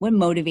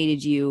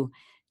motivated you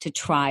to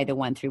try the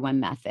 131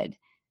 method?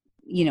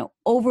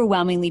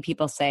 Overwhelmingly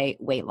people say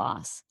weight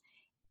loss.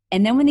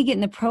 And then when they get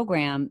in the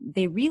program,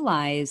 they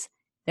realize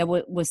that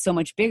what was so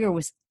much bigger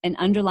was an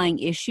underlying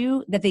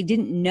issue that they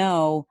didn't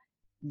know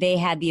they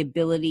had the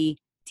ability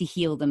to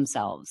heal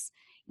themselves.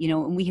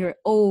 And we hear it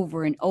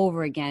over and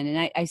over again.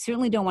 And I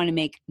certainly don't want to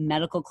make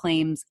medical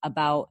claims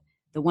about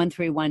the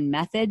 131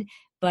 method,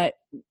 but,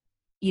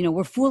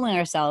 we're fooling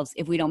ourselves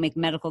if we don't make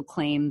medical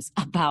claims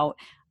about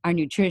our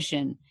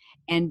nutrition.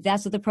 And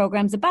that's what the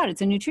program's about.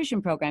 It's a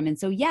nutrition program. And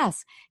so,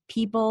 yes,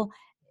 people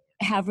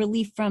have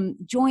relief from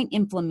joint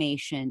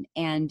inflammation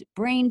and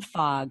brain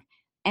fog,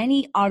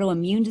 any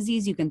autoimmune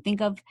disease you can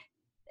think of.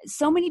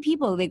 So many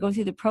people, they go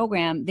through the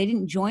program, they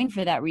didn't join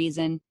for that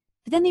reason,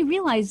 but then they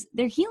realize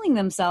they're healing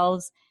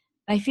themselves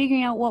by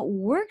figuring out what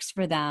works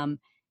for them.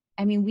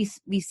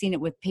 We've seen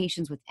it with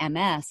patients with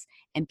MS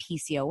and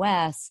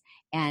PCOS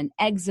and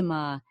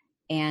eczema,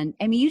 and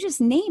you just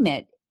name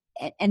it.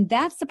 And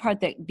that's the part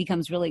that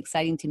becomes really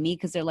exciting to me,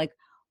 because they're like,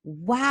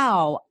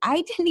 wow,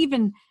 I didn't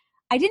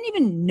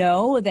even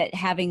know that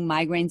having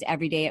migraines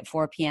every day at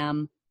 4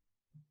 p.m.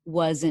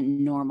 wasn't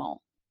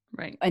normal.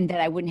 Right. And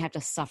that I wouldn't have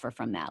to suffer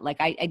from that. Like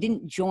I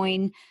didn't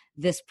join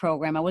this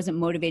program. I wasn't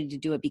motivated to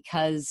do it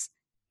because,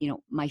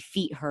 my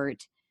feet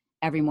hurt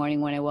every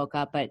morning when I woke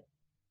up. But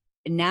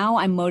now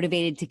I'm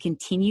motivated to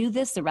continue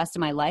this the rest of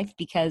my life,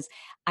 because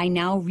I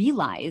now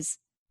realize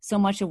so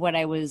much of what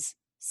I was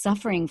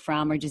suffering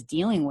from or just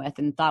dealing with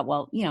and thought,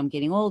 well, I'm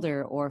getting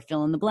older or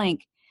fill in the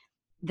blank,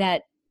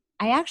 that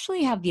I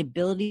actually have the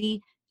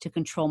ability to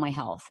control my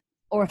health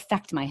or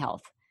affect my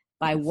health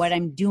by what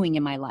I'm doing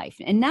in my life.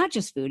 And not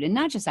just food and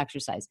not just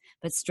exercise,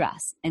 but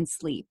stress and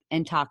sleep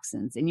and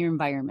toxins in your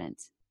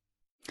environment.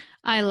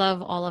 I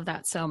love all of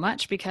that so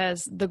much,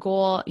 because the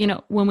goal,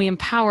 when we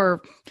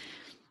empower,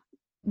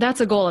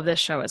 that's a goal of this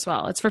show as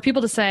well. It's for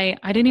people to say,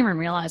 I didn't even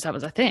realize that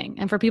was a thing.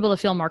 And for people to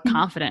feel more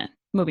confident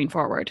moving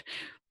forward,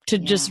 to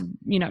just,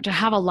 to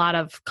have a lot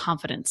of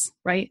confidence,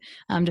 right?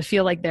 To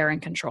feel like they're in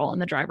control in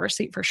the driver's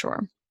seat for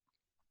sure.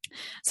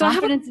 So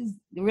confidence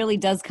really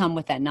does come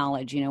with that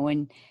knowledge.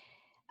 When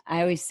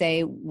I always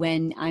say,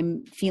 when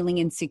I'm feeling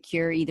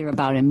insecure, either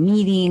about a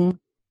meeting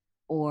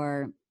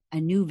or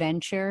a new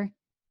venture,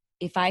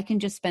 if I can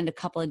just spend a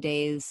couple of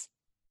days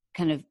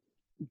kind of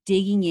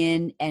digging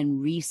in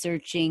and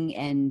researching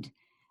and,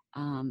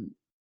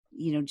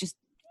 just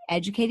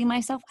educating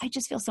myself, I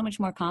just feel so much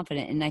more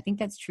confident. And I think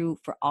that's true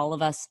for all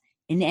of us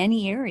in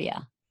any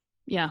area.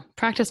 Yeah.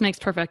 Practice makes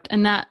perfect.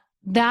 And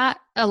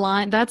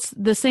that's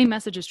the same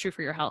message is true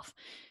for your health.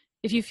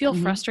 If you feel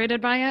frustrated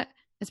by it,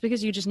 it's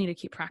because you just need to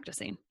keep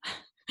practicing.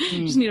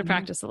 You just need to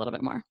practice a little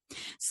bit more.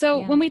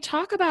 So when we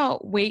talk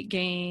about weight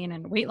gain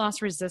and weight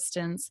loss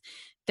resistance,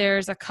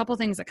 there's a couple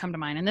things that come to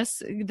mind. And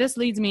this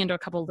leads me into a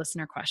couple of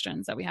listener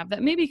questions that we have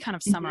that maybe kind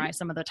of summarize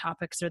some of the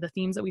topics or the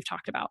themes that we've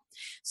talked about.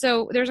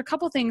 So there's a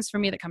couple things for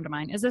me that come to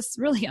mind. Is this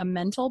really a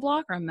mental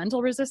block or a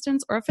mental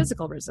resistance or a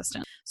physical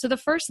resistance? So the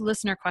first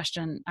listener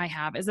question I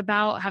have is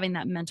about having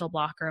that mental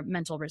block or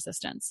mental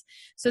resistance.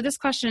 So this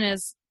question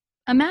is,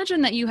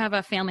 imagine that you have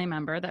a family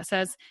member that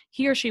says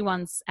he or she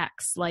wants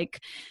X, like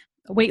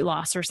weight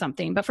loss or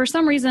something, but for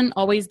some reason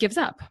always gives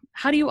up.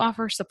 How do you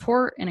offer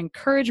support and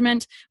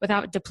encouragement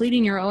without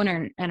depleting your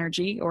own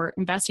energy or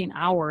investing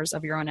hours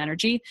of your own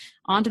energy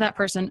onto that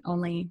person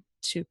only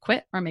to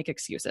quit or make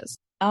excuses?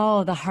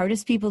 Oh, the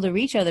hardest people to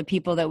reach are the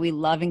people that we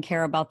love and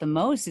care about the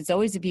most. It's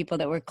always the people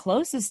that we're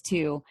closest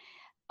to.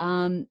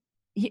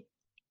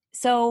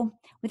 So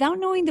without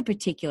knowing the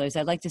particulars,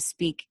 I'd like to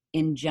speak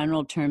in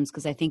general terms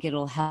because I think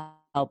it'll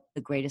help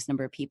the greatest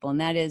number of people. And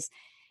that is,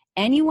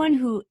 anyone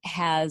who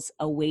has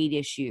a weight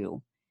issue,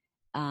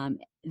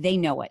 they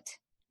know it.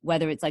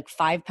 Whether it's like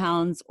 5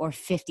 pounds or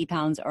 50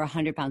 pounds or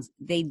 100 pounds,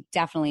 they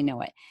definitely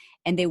know it.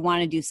 And they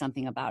want to do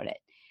something about it.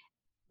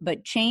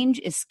 But change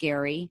is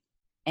scary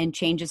and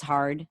change is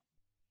hard.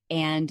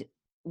 And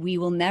we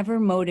will never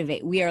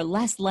motivate. We are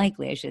less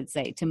likely, I should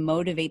say, to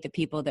motivate the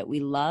people that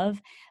we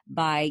love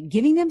by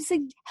giving them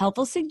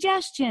helpful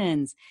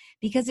suggestions,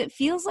 because it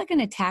feels like an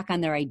attack on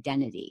their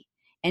identity.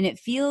 And it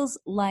feels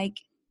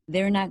like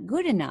they're not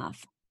good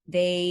enough.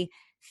 They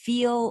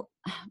feel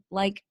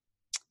like,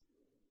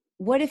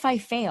 what if I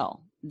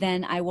fail?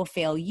 Then I will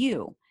fail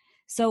you.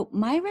 So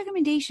my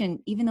recommendation,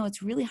 even though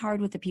it's really hard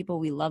with the people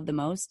we love the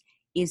most,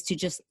 is to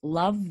just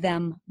love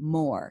them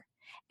more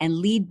and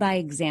lead by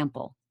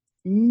example.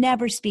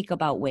 Never speak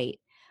about weight.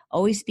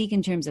 Always speak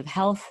in terms of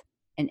health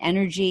and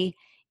energy.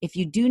 If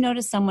you do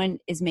notice someone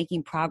is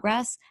making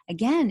progress,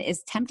 again,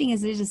 as tempting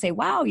as it is to say,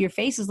 wow, your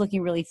face is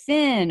looking really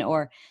thin,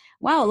 or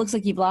wow, it looks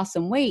like you've lost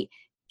some weight.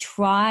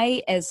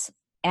 Try as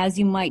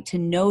you might to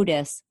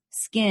notice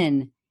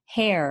skin,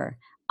 hair,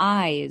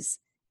 eyes,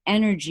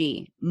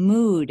 energy,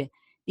 mood,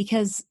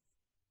 because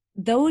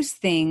those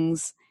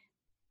things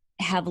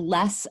have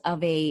less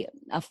of a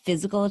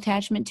physical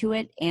attachment to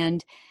it.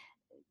 And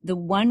the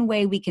one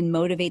way we can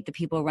motivate the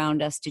people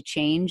around us to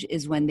change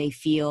is when they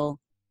feel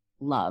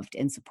loved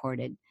and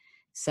supported.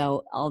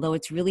 So although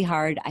it's really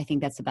hard, I think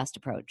that's the best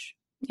approach.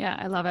 Yeah,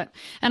 I love it.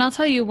 And I'll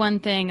tell you one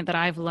thing that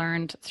I've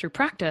learned through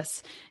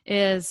practice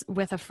is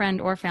with a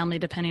friend or family,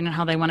 depending on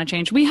how they want to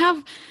change, we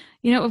have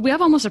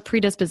almost a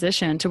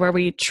predisposition to where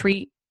we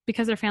treat,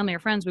 because they're family or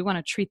friends, we want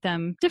to treat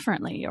them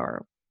differently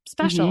or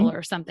special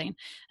or something.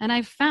 And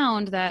I've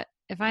found that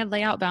if I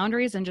lay out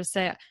boundaries and just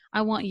say,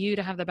 I want you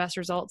to have the best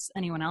results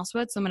anyone else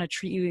would, so I'm going to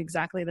treat you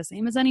exactly the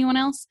same as anyone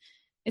else,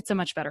 it's a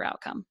much better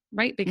outcome,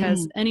 right?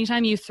 Because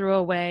anytime you throw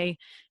away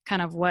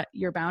kind of what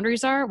your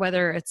boundaries are,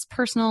 whether it's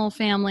personal,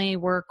 family,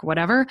 work,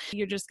 whatever,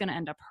 you're just going to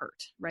end up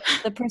hurt, right?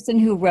 The person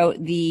who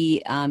wrote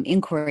the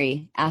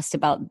inquiry asked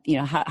about,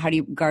 how do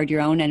you guard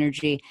your own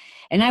energy?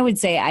 And I would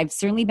say I've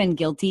certainly been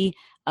guilty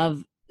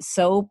of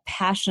so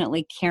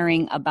passionately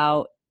caring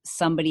about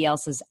somebody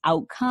else's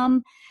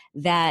outcome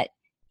that,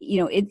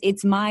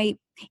 it's my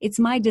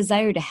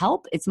desire to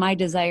help. It's my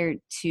desire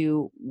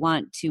to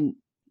want to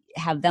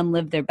have them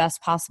live their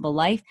best possible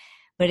life,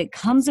 but it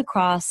comes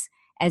across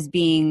as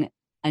being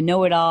a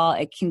know-it-all.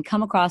 It can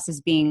come across as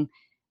being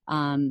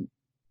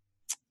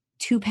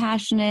too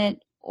passionate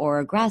or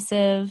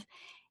aggressive.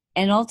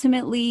 And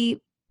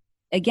ultimately,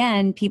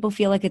 again, people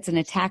feel like it's an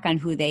attack on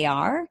who they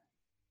are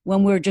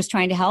when we're just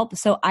trying to help.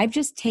 So I've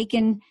just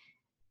taken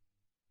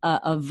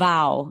a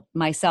vow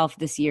myself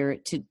this year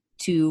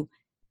to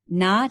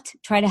not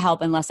try to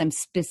help unless I'm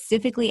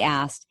specifically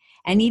asked.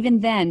 And even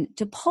then,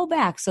 to pull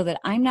back so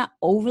that I'm not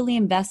overly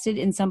invested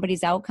in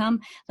somebody's outcome.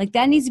 Like,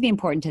 that needs to be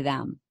important to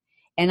them.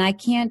 And I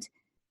can't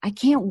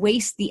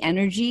waste the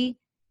energy.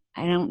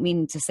 I don't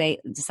mean to sound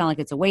like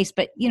it's a waste,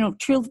 but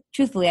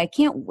truthfully, I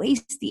can't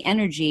waste the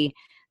energy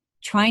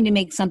trying to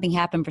make something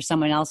happen for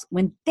someone else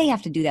when they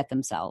have to do that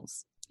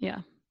themselves. Yeah,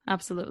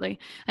 absolutely.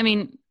 I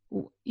mean,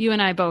 you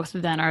and I both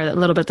then are a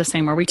little bit the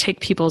same, where we take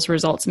people's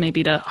results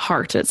maybe to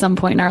heart at some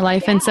point in our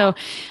life. Yeah. And so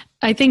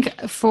I think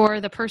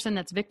for the person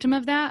that's victim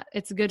of that,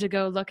 it's good to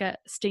go look at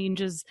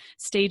stages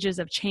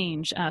of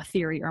change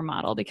theory or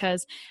model,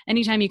 because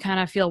anytime you kind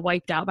of feel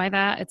wiped out by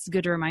that, it's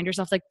good to remind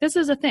yourself, like, this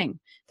is a thing.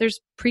 There's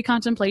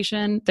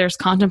pre-contemplation, there's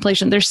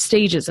contemplation, there's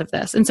stages of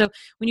this. And so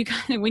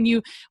when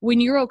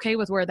you're okay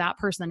with where that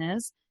person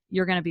is,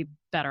 you're going to be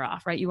better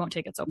off, right? You won't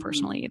take it so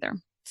personally either.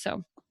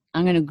 So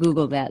I'm going to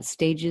Google that,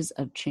 stages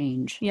of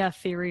change. Yeah,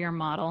 theory or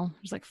model.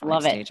 There's like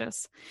 5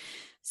 stages.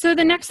 So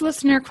the next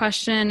listener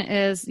question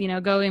is,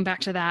 going back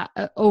to that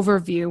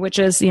overview, which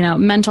is,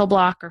 mental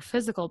block or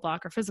physical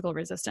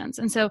resistance.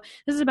 And so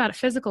this is about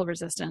physical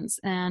resistance.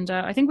 And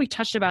I think we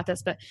touched about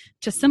this, but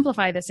to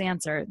simplify this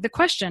answer, the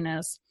question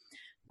is,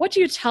 what do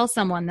you tell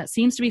someone that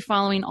seems to be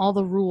following all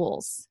the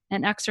rules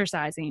and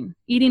exercising,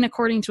 eating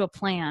according to a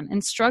plan,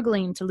 and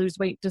struggling to lose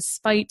weight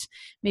despite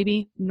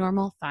maybe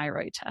normal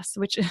thyroid tests,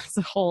 which is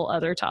a whole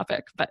other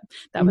topic, but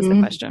that was the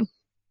question.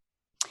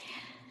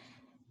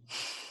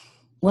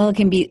 Well,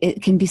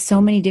 it can be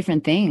so many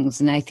different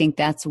things. And I think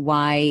that's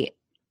why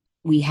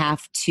we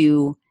have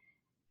to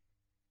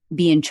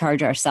be in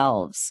charge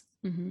ourselves.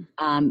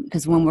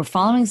 Because when we're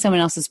following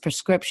someone else's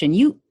prescription,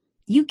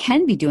 you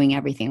can be doing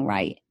everything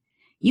right.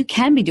 You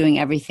can be doing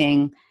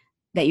everything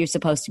that you're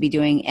supposed to be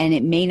doing, and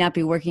it may not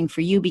be working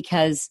for you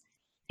because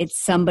it's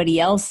somebody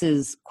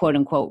else's quote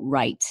unquote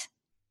right.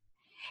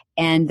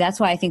 And that's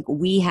why I think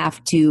we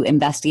have to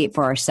investigate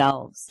for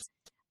ourselves.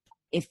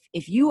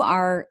 If you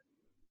are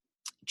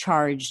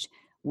charged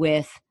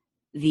with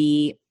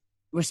the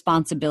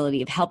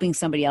responsibility of helping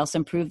somebody else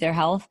improve their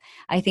health,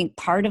 I think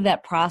part of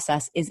that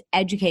process is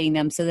educating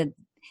them so that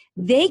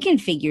they can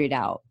figure it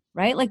out,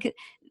 right? Like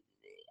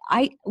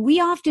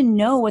we often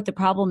know what the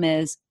problem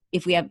is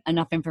if we have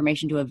enough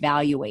information to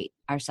evaluate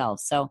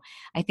ourselves. So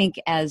I think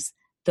as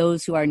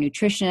those who are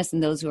nutritionists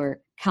and those who are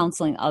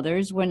counseling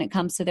others when it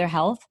comes to their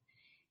health,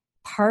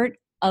 part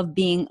of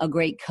being a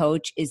great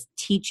coach is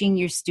teaching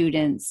your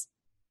students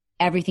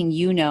everything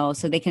you know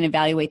so they can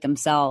evaluate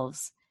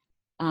themselves.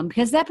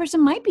 Because that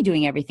person might be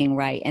doing everything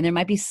right, and there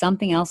might be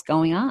something else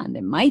going on.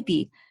 It might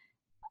be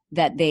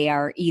that they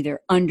are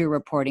either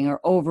underreporting or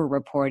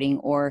overreporting,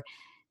 or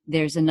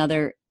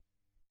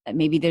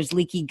maybe there's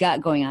leaky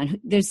gut going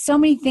on. There's so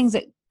many things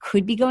that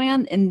could be going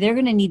on, and they're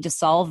going to need to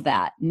solve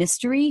that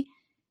mystery.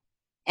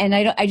 And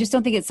I just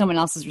don't think it's someone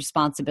else's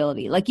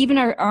responsibility. Like even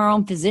our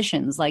own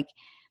physicians, like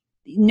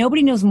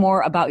nobody knows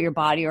more about your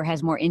body or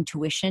has more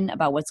intuition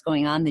about what's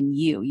going on than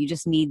you. You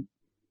just need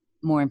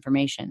more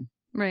information.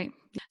 Right.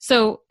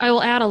 So I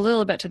will add a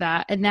little bit to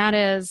that. And that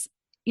is,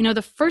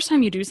 the first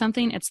time you do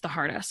something, it's the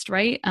hardest,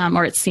 right?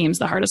 Or it seems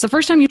the hardest. The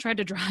first time you tried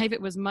to drive,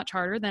 it was much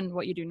harder than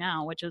what you do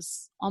now, which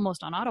is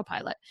almost on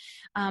autopilot.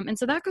 And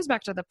so that goes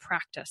back to the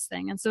practice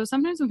thing. And so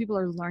sometimes when people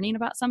are learning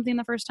about something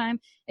the first time,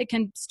 it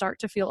can start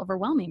to feel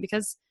overwhelming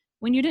because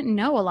when you didn't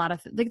know a lot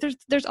of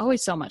there's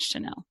always so much to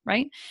know,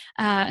 right?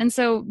 And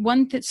so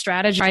one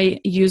strategy I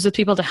use with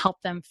people to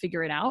help them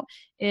figure it out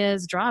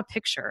is draw a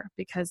picture,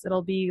 because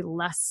it'll be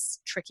less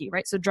tricky,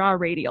 right? So draw a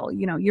radial,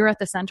 you're at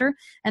the center,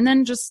 and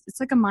then it's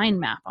like a mind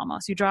map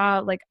almost. You draw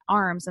like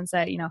arms and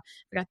say,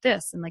 we got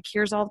this, and like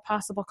here's all the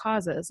possible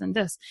causes and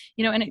this,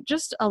 and it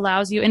just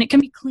allows you, and it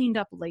can be cleaned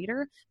up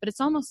later, but it's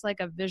almost like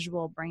a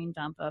visual brain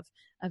dump of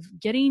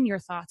getting your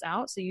thoughts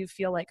out. So you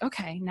feel like,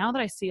 okay, now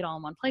that I see it all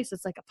in one place,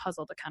 it's like a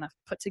puzzle to kind of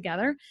put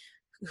together.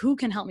 Who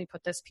can help me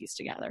put this piece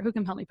together? Who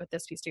can help me put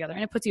this piece together?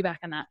 And it puts you back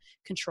in that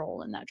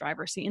control and that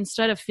driver's seat,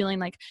 instead of feeling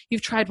like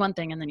you've tried one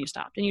thing and then you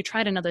stopped, and you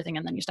tried another thing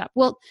and then you stopped.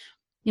 Well,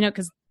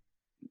 because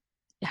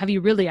have you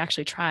really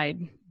actually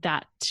tried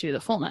that to the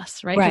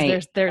fullness, right?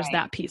 Because there's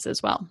that piece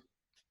as well.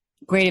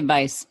 Great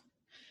advice.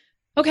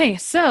 Okay,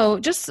 so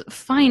just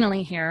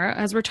finally here,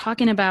 as we're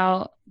talking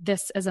about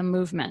this as a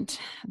movement,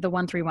 the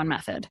 131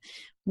 method,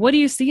 what do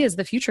you see as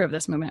the future of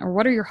this movement, or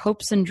what are your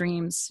hopes and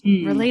dreams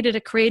related to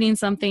creating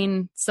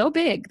something so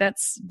big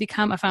that's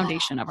become a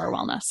foundation of our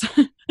wellness?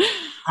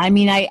 I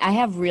mean, I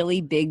have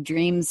really big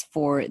dreams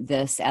for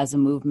this as a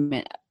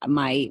movement.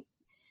 My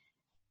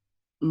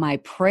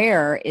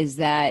prayer is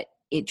that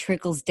it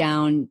trickles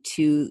down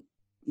to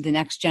the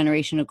next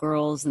generation of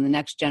girls and the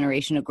next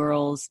generation of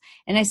girls.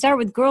 And I start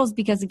with girls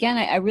because, again,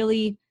 I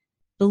really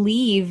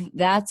believe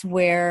that's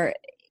where,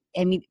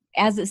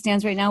 as it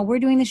stands right now, we're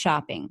doing the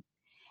shopping.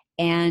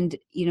 And,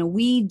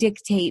 we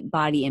dictate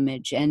body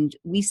image, and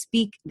we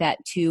speak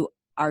that to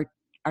our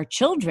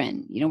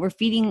children. We're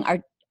feeding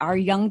our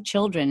young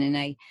children.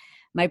 And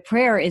my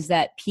prayer is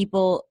that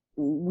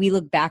we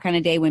look back on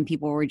a day when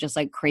people were just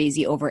like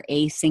crazy over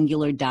a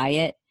singular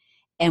diet,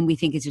 and we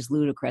think it's just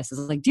ludicrous. It's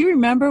like, do you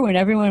remember when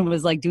everyone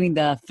was like doing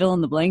the fill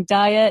in the blank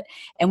diet?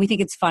 And we think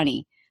it's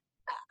funny.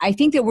 I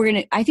think that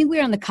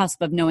we're on the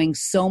cusp of knowing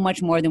so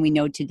much more than we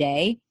know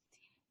today.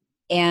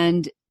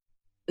 And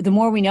the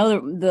more we know,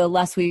 the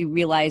less we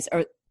realize,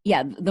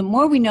 the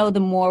more we know, the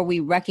more we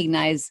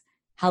recognize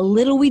how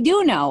little we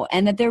do know,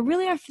 and that there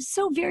really are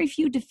so very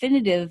few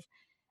definitives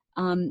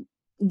when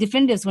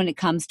it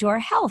comes to our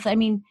health. I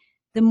mean,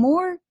 the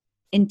more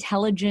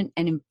intelligent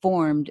and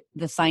informed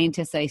the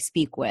scientists I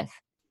speak with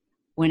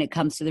when it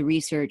comes to the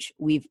research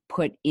we've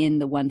put in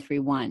the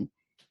 131,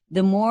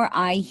 the more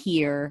I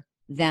hear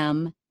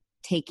them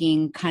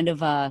taking kind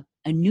of a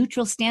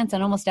neutral stance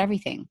on almost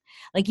everything.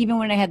 Like even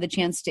when I had the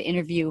chance to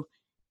interview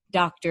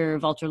Dr.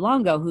 Walter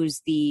Longo,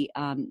 who's the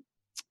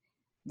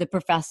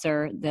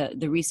professor,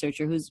 the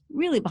researcher who's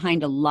really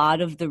behind a lot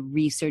of the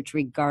research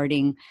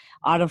regarding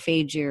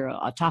autophagy or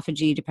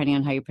autophagy, depending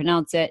on how you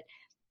pronounce it,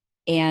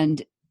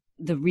 and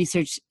the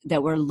research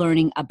that we're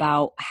learning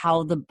about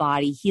how the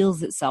body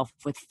heals itself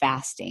with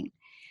fasting.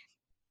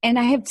 And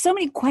I have so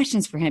many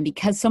questions for him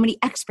because so many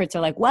experts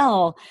are like,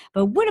 well,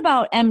 but what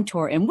about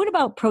mTOR? And what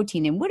about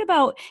protein? And what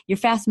about your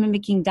fast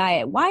mimicking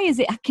diet? Why is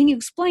it? Can you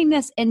explain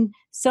this? And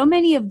so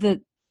many of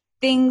the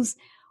things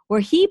where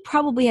he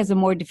probably has a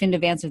more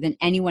definitive answer than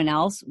anyone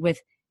else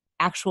with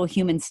actual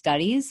human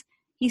studies,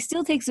 he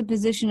still takes a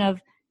position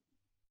of,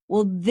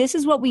 well, this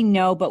is what we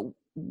know, but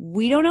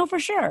we don't know for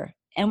sure.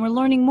 And we're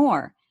learning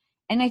more.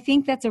 And I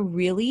think that's a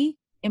really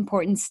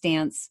important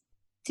stance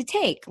to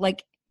take.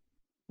 Like,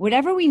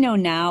 whatever we know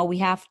now, we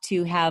have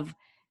to have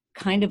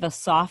kind of a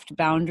soft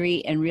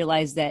boundary and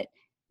realize that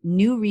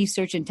new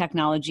research and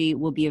technology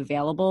will be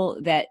available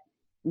that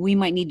we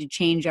might need to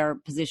change our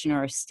position or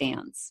our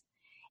stance.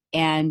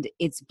 And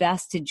it's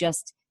best to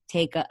just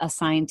take a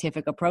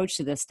scientific approach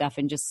to this stuff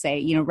and just say,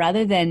 you know,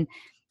 rather than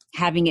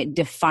having it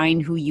define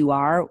who you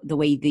are, the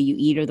way that you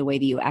eat or the way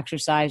that you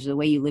exercise or the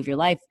way you live your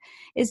life,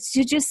 is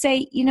to just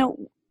say, you know,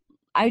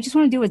 I just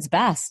want to do what's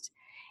best.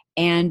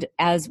 And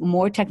as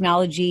more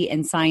technology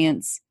and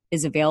science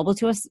is available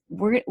to us,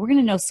 we're going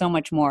to know so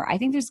much more. I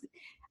think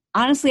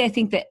I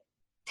think that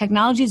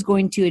technology is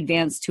going to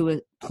advance to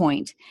a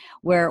point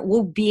where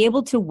we'll be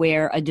able to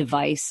wear a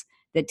device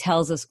that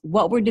tells us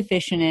what we're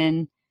deficient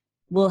in.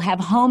 We'll have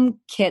home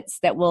kits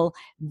that will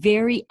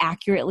very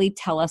accurately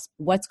tell us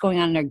what's going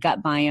on in our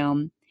gut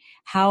biome,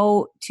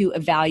 how to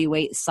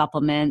evaluate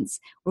supplements.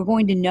 We're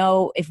going to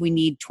know if we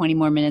need 20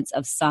 more minutes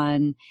of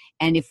sun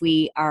and if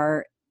we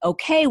are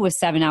okay with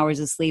 7 hours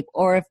of sleep,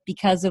 or if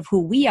because of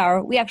who we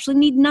are, we actually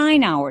need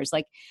 9 hours.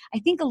 Like, I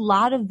think a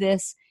lot of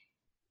this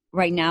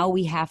right now,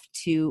 we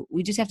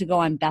just have to go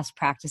on best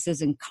practices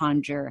and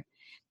conjure.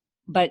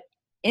 But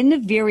in the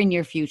very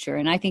near future,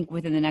 and I think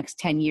within the next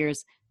 10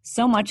 years,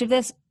 so much of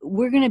this,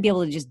 we're going to be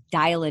able to just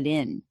dial it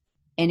in,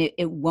 and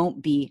it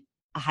won't be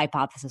a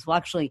hypothesis. We'll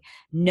actually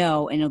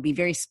know, and it'll be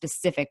very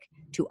specific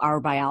to our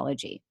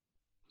biology.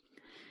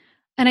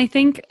 And I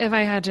think if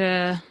I had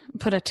to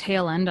put a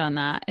tail end on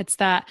that, it's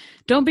that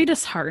don't be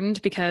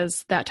disheartened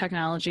because that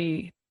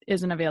technology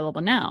isn't available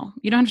now.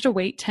 You don't have to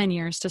wait 10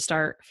 years to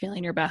start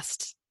feeling your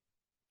best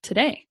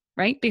today,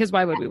 right? Because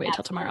why would we wait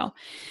till tomorrow?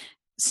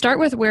 Start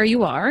with where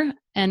you are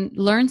and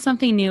learn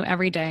something new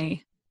every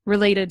day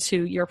related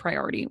to your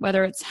priority,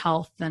 whether it's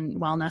health and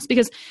wellness,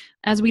 because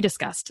as we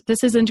discussed,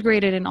 this is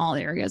integrated in all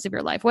areas of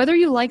your life. Whether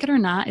you like it or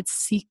not, it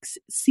seeps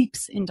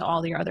into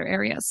all your other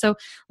areas. So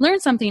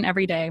learn something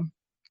every day.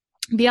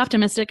 Be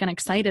optimistic and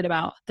excited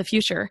about the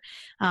future.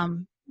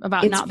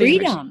 About it's not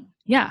freedom.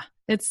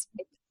 It's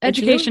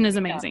education really is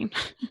amazing.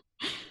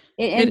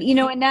 And you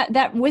know, and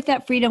that with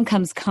that freedom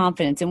comes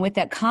confidence, and with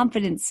that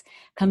confidence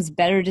comes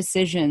better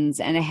decisions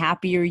and a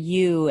happier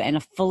you and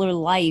a fuller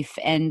life.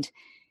 And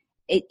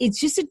it's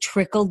just a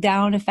trickle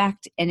down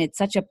effect, and it's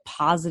such a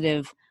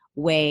positive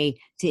way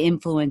to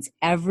influence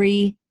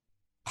every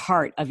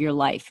part of your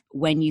life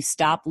when you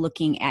stop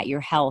looking at your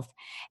health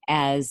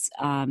as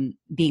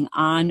being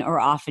on or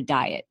off a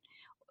diet,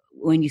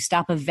 when you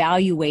stop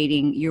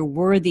evaluating your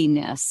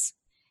worthiness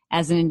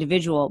as an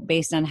individual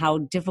based on how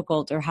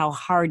difficult or how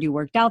hard you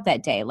worked out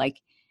that day.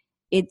 Like,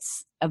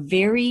 it's a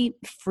very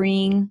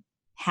freeing,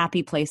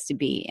 happy place to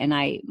be. And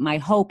my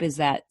hope is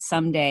that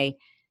someday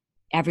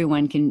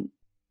everyone can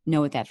know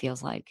what that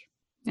feels like.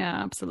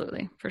 Yeah,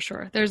 absolutely. For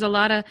sure. There's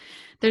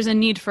a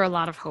need for a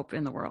lot of hope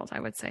in the world, I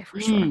would say, for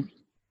sure.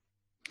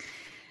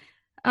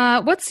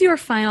 What's your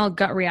final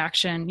gut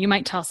reaction you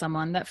might tell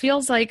someone that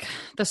feels like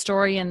the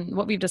story and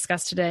what we've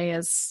discussed today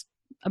is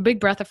a big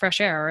breath of fresh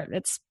air?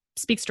 It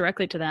speaks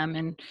directly to them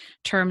in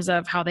terms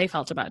of how they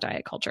felt about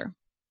diet culture.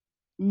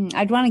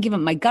 I'd want to give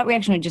them, my gut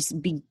reaction would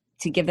just be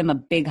to give them a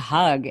big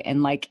hug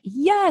and like,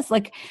 yes,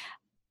 like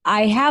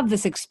I have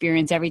this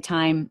experience every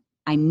time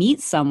I meet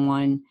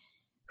someone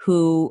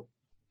who,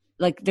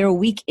 like, they're a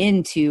week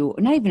into,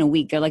 not even a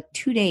week, they're like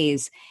 2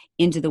 days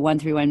into the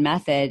 131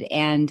 method,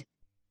 and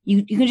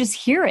you can just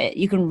hear it,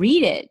 you can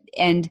read it,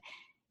 and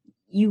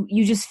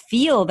you just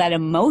feel that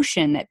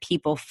emotion that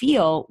people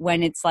feel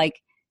when it's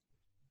like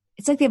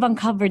they've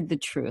uncovered the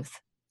truth.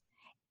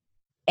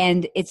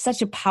 And it's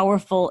such a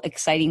powerful,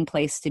 exciting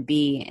place to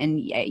be. And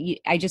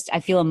I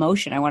feel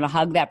emotion. I want to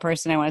hug that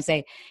person. I want to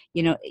say,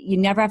 you know, you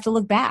never have to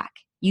look back.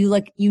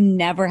 You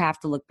never have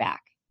to look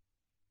back.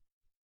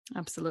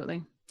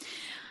 Absolutely.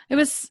 It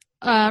was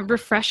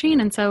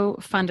refreshing and so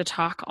fun to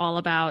talk all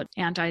about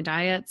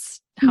anti-diets,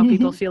 how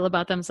people feel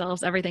about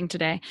themselves, everything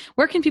today.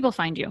 Where can people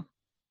find you?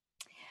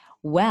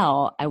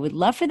 Well, I would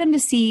love for them to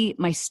see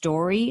my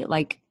story,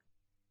 like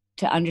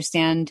to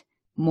understand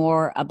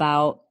more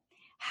about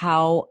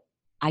how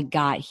I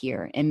got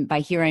here. And by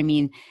here, I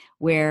mean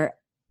where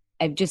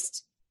I've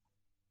just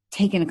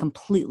taken a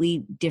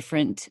completely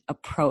different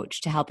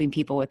approach to helping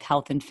people with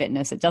health and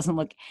fitness. It doesn't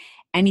look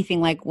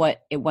anything like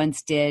what it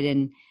once did,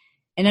 and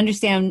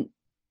understand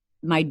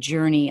my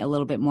journey a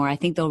little bit more. I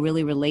think they'll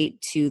really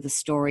relate to the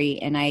story.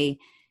 And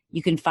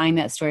you can find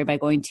that story by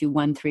going to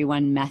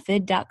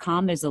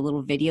 131method.com. There's a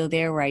little video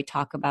there where I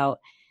talk about,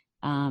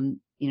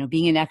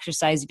 being in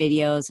exercise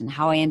videos and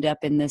how I ended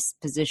up in this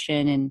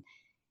position,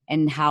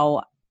 and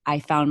how I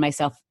found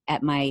myself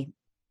at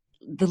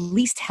the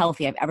least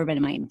healthy I've ever been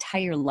in my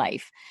entire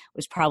life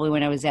was probably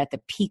when I was at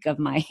the peak of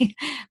my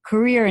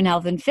career in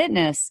health and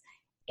fitness.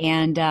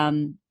 And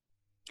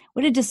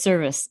what a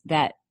disservice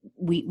that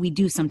we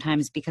do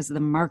sometimes because of the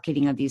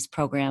marketing of these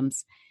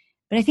programs.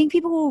 But I think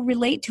people will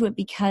relate to it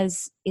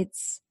because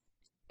it's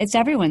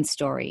everyone's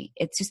story.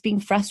 It's just being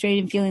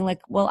frustrated and feeling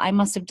like, well, I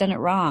must have done it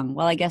wrong.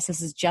 Well, I guess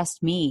this is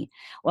just me.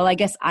 Well, I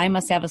guess I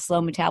must have a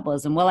slow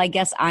metabolism. Well, I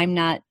guess I'm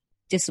not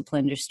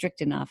disciplined or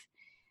strict enough.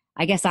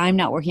 I guess I'm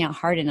not working out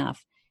hard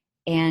enough.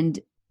 And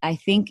I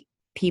think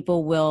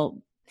people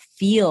will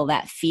feel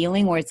that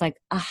feeling where it's like,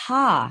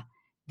 aha,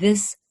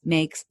 this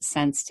makes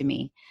sense to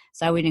me.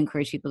 So I would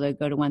encourage people to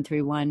go to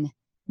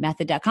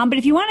 131method.com. But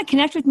if you want to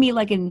connect with me,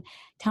 and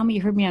tell me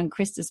you heard me on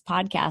Krista's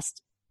podcast,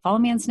 follow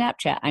me on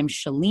Snapchat. I'm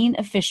Chalene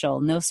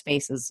Official, no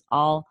spaces,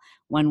 all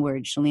one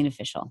word, Chalene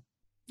Official.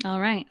 All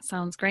right.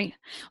 Sounds great.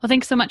 Well,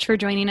 thanks so much for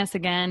joining us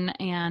again.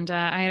 And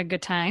I had a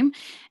good time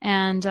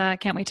and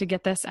can't wait to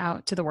get this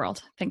out to the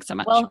world. Thanks so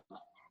much. Well,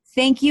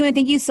 thank you. And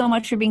thank you so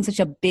much for being such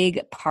a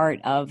big part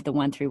of the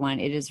 131.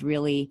 It is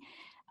really,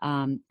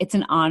 it's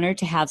an honor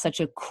to have such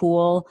a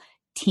cool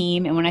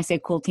team. And when I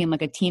say cool team,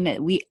 like a team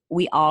that we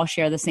all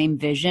share the same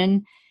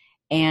vision.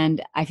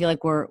 And I feel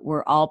like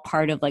we're all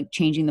part of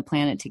changing the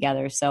planet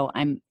together. So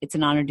it's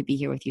an honor to be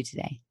here with you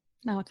today.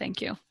 No,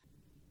 thank you.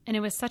 And it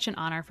was such an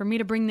honor for me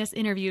to bring this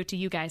interview to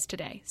you guys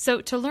today.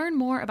 So to learn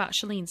more about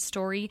Chalene's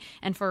story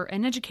and for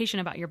an education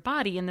about your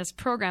body in this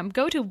program,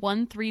 go to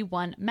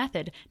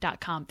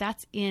 131method.com.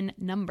 That's in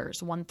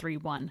numbers,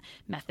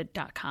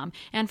 131method.com.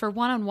 And for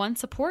one-on-one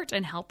support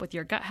and help with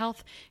your gut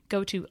health,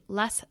 go to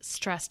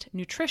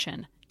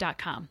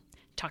lessstressednutrition.com.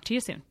 Talk to you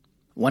soon.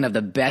 One of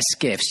the best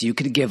gifts you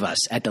could give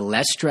us at the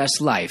Less Stress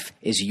Life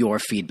is your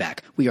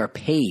feedback. We are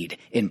paid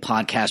in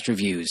podcast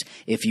reviews.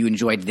 If you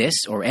enjoyed this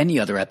or any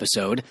other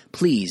episode,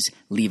 please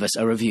leave us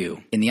a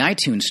review. In the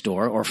iTunes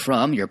store or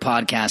from your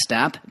podcast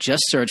app,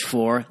 just search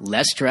for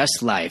Less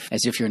Stress Life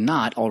as if you're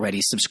not already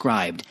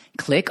subscribed.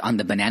 Click on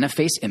the banana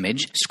face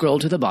image, scroll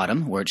to the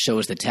bottom where it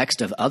shows the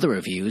text of other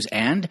reviews,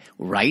 and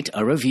write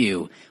a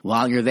review.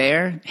 While you're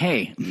there,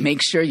 hey,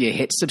 make sure you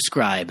hit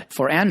subscribe.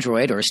 For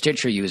Android or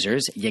Stitcher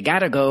users, you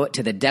gotta go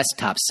to the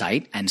desktop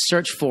site and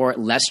search for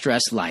Less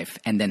Stress Life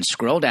and then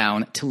scroll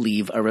down to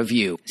leave a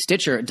review.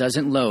 Stitcher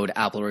doesn't load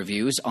Apple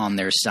reviews on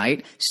their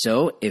site,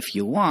 so if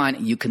you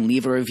want, you can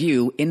leave a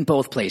review in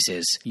both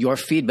places. Your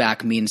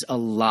feedback means a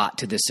lot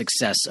to the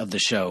success of the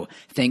show.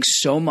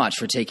 Thanks so much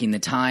for taking the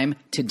time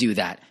to do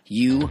that.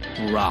 You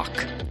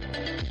rock.